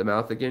foam at the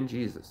mouth again.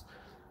 Jesus.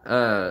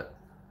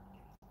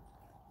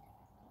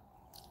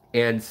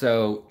 And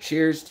so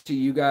cheers to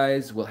you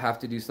guys. We'll have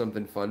to do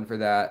something fun for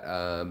that.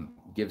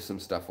 Give some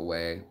stuff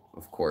away,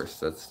 of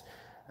course.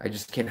 I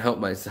just can't help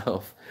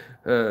myself.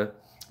 All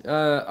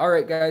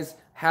right, guys,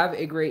 have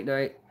a great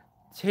night.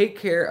 Take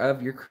care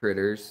of your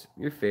critters,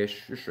 your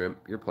fish, your shrimp,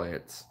 your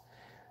plants.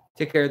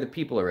 Take care of the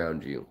people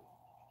around you.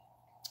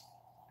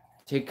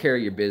 Take care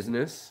of your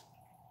business.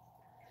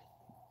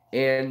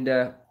 And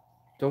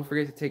don't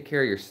forget to take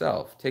care of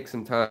yourself. Take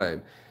some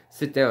time.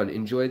 Sit down.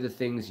 Enjoy the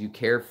things you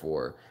care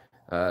for.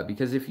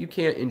 Because if you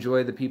can't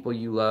enjoy the people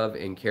you love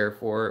and care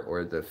for,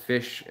 or the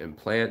fish and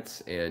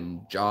plants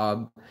and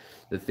job,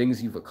 the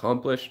things you've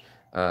accomplished,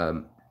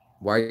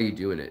 why are you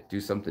doing it? Do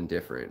something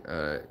different.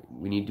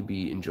 We need to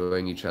be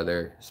enjoying each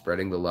other,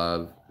 spreading the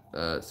love,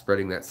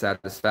 spreading that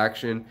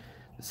satisfaction,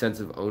 the sense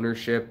of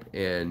ownership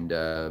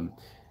and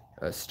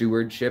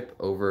stewardship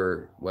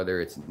over whether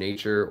it's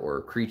nature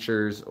or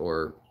creatures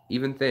or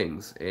even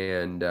things.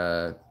 And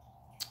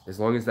as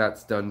long as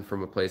that's done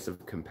from a place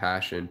of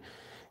compassion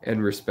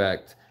and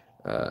respect,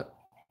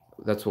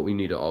 that's what we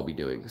need to all be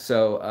doing.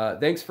 So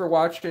thanks for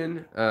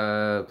watching.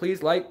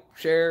 Please like,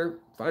 share,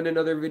 find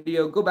another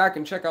video. Go back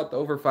and check out the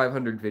over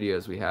 500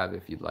 videos we have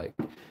if you'd like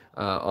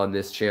on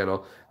this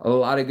channel. A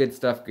lot of good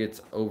stuff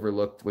gets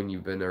overlooked when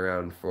you've been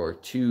around for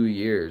 2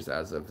 years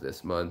as of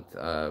this month.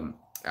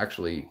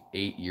 Actually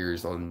 8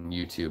 years on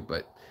YouTube,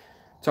 but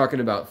talking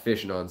about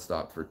fish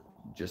nonstop for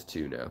just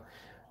 2 now.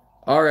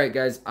 All right,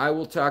 guys, I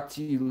will talk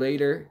to you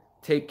later.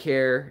 Take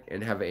care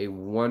and have a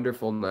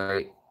wonderful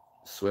night.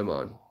 Swim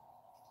on.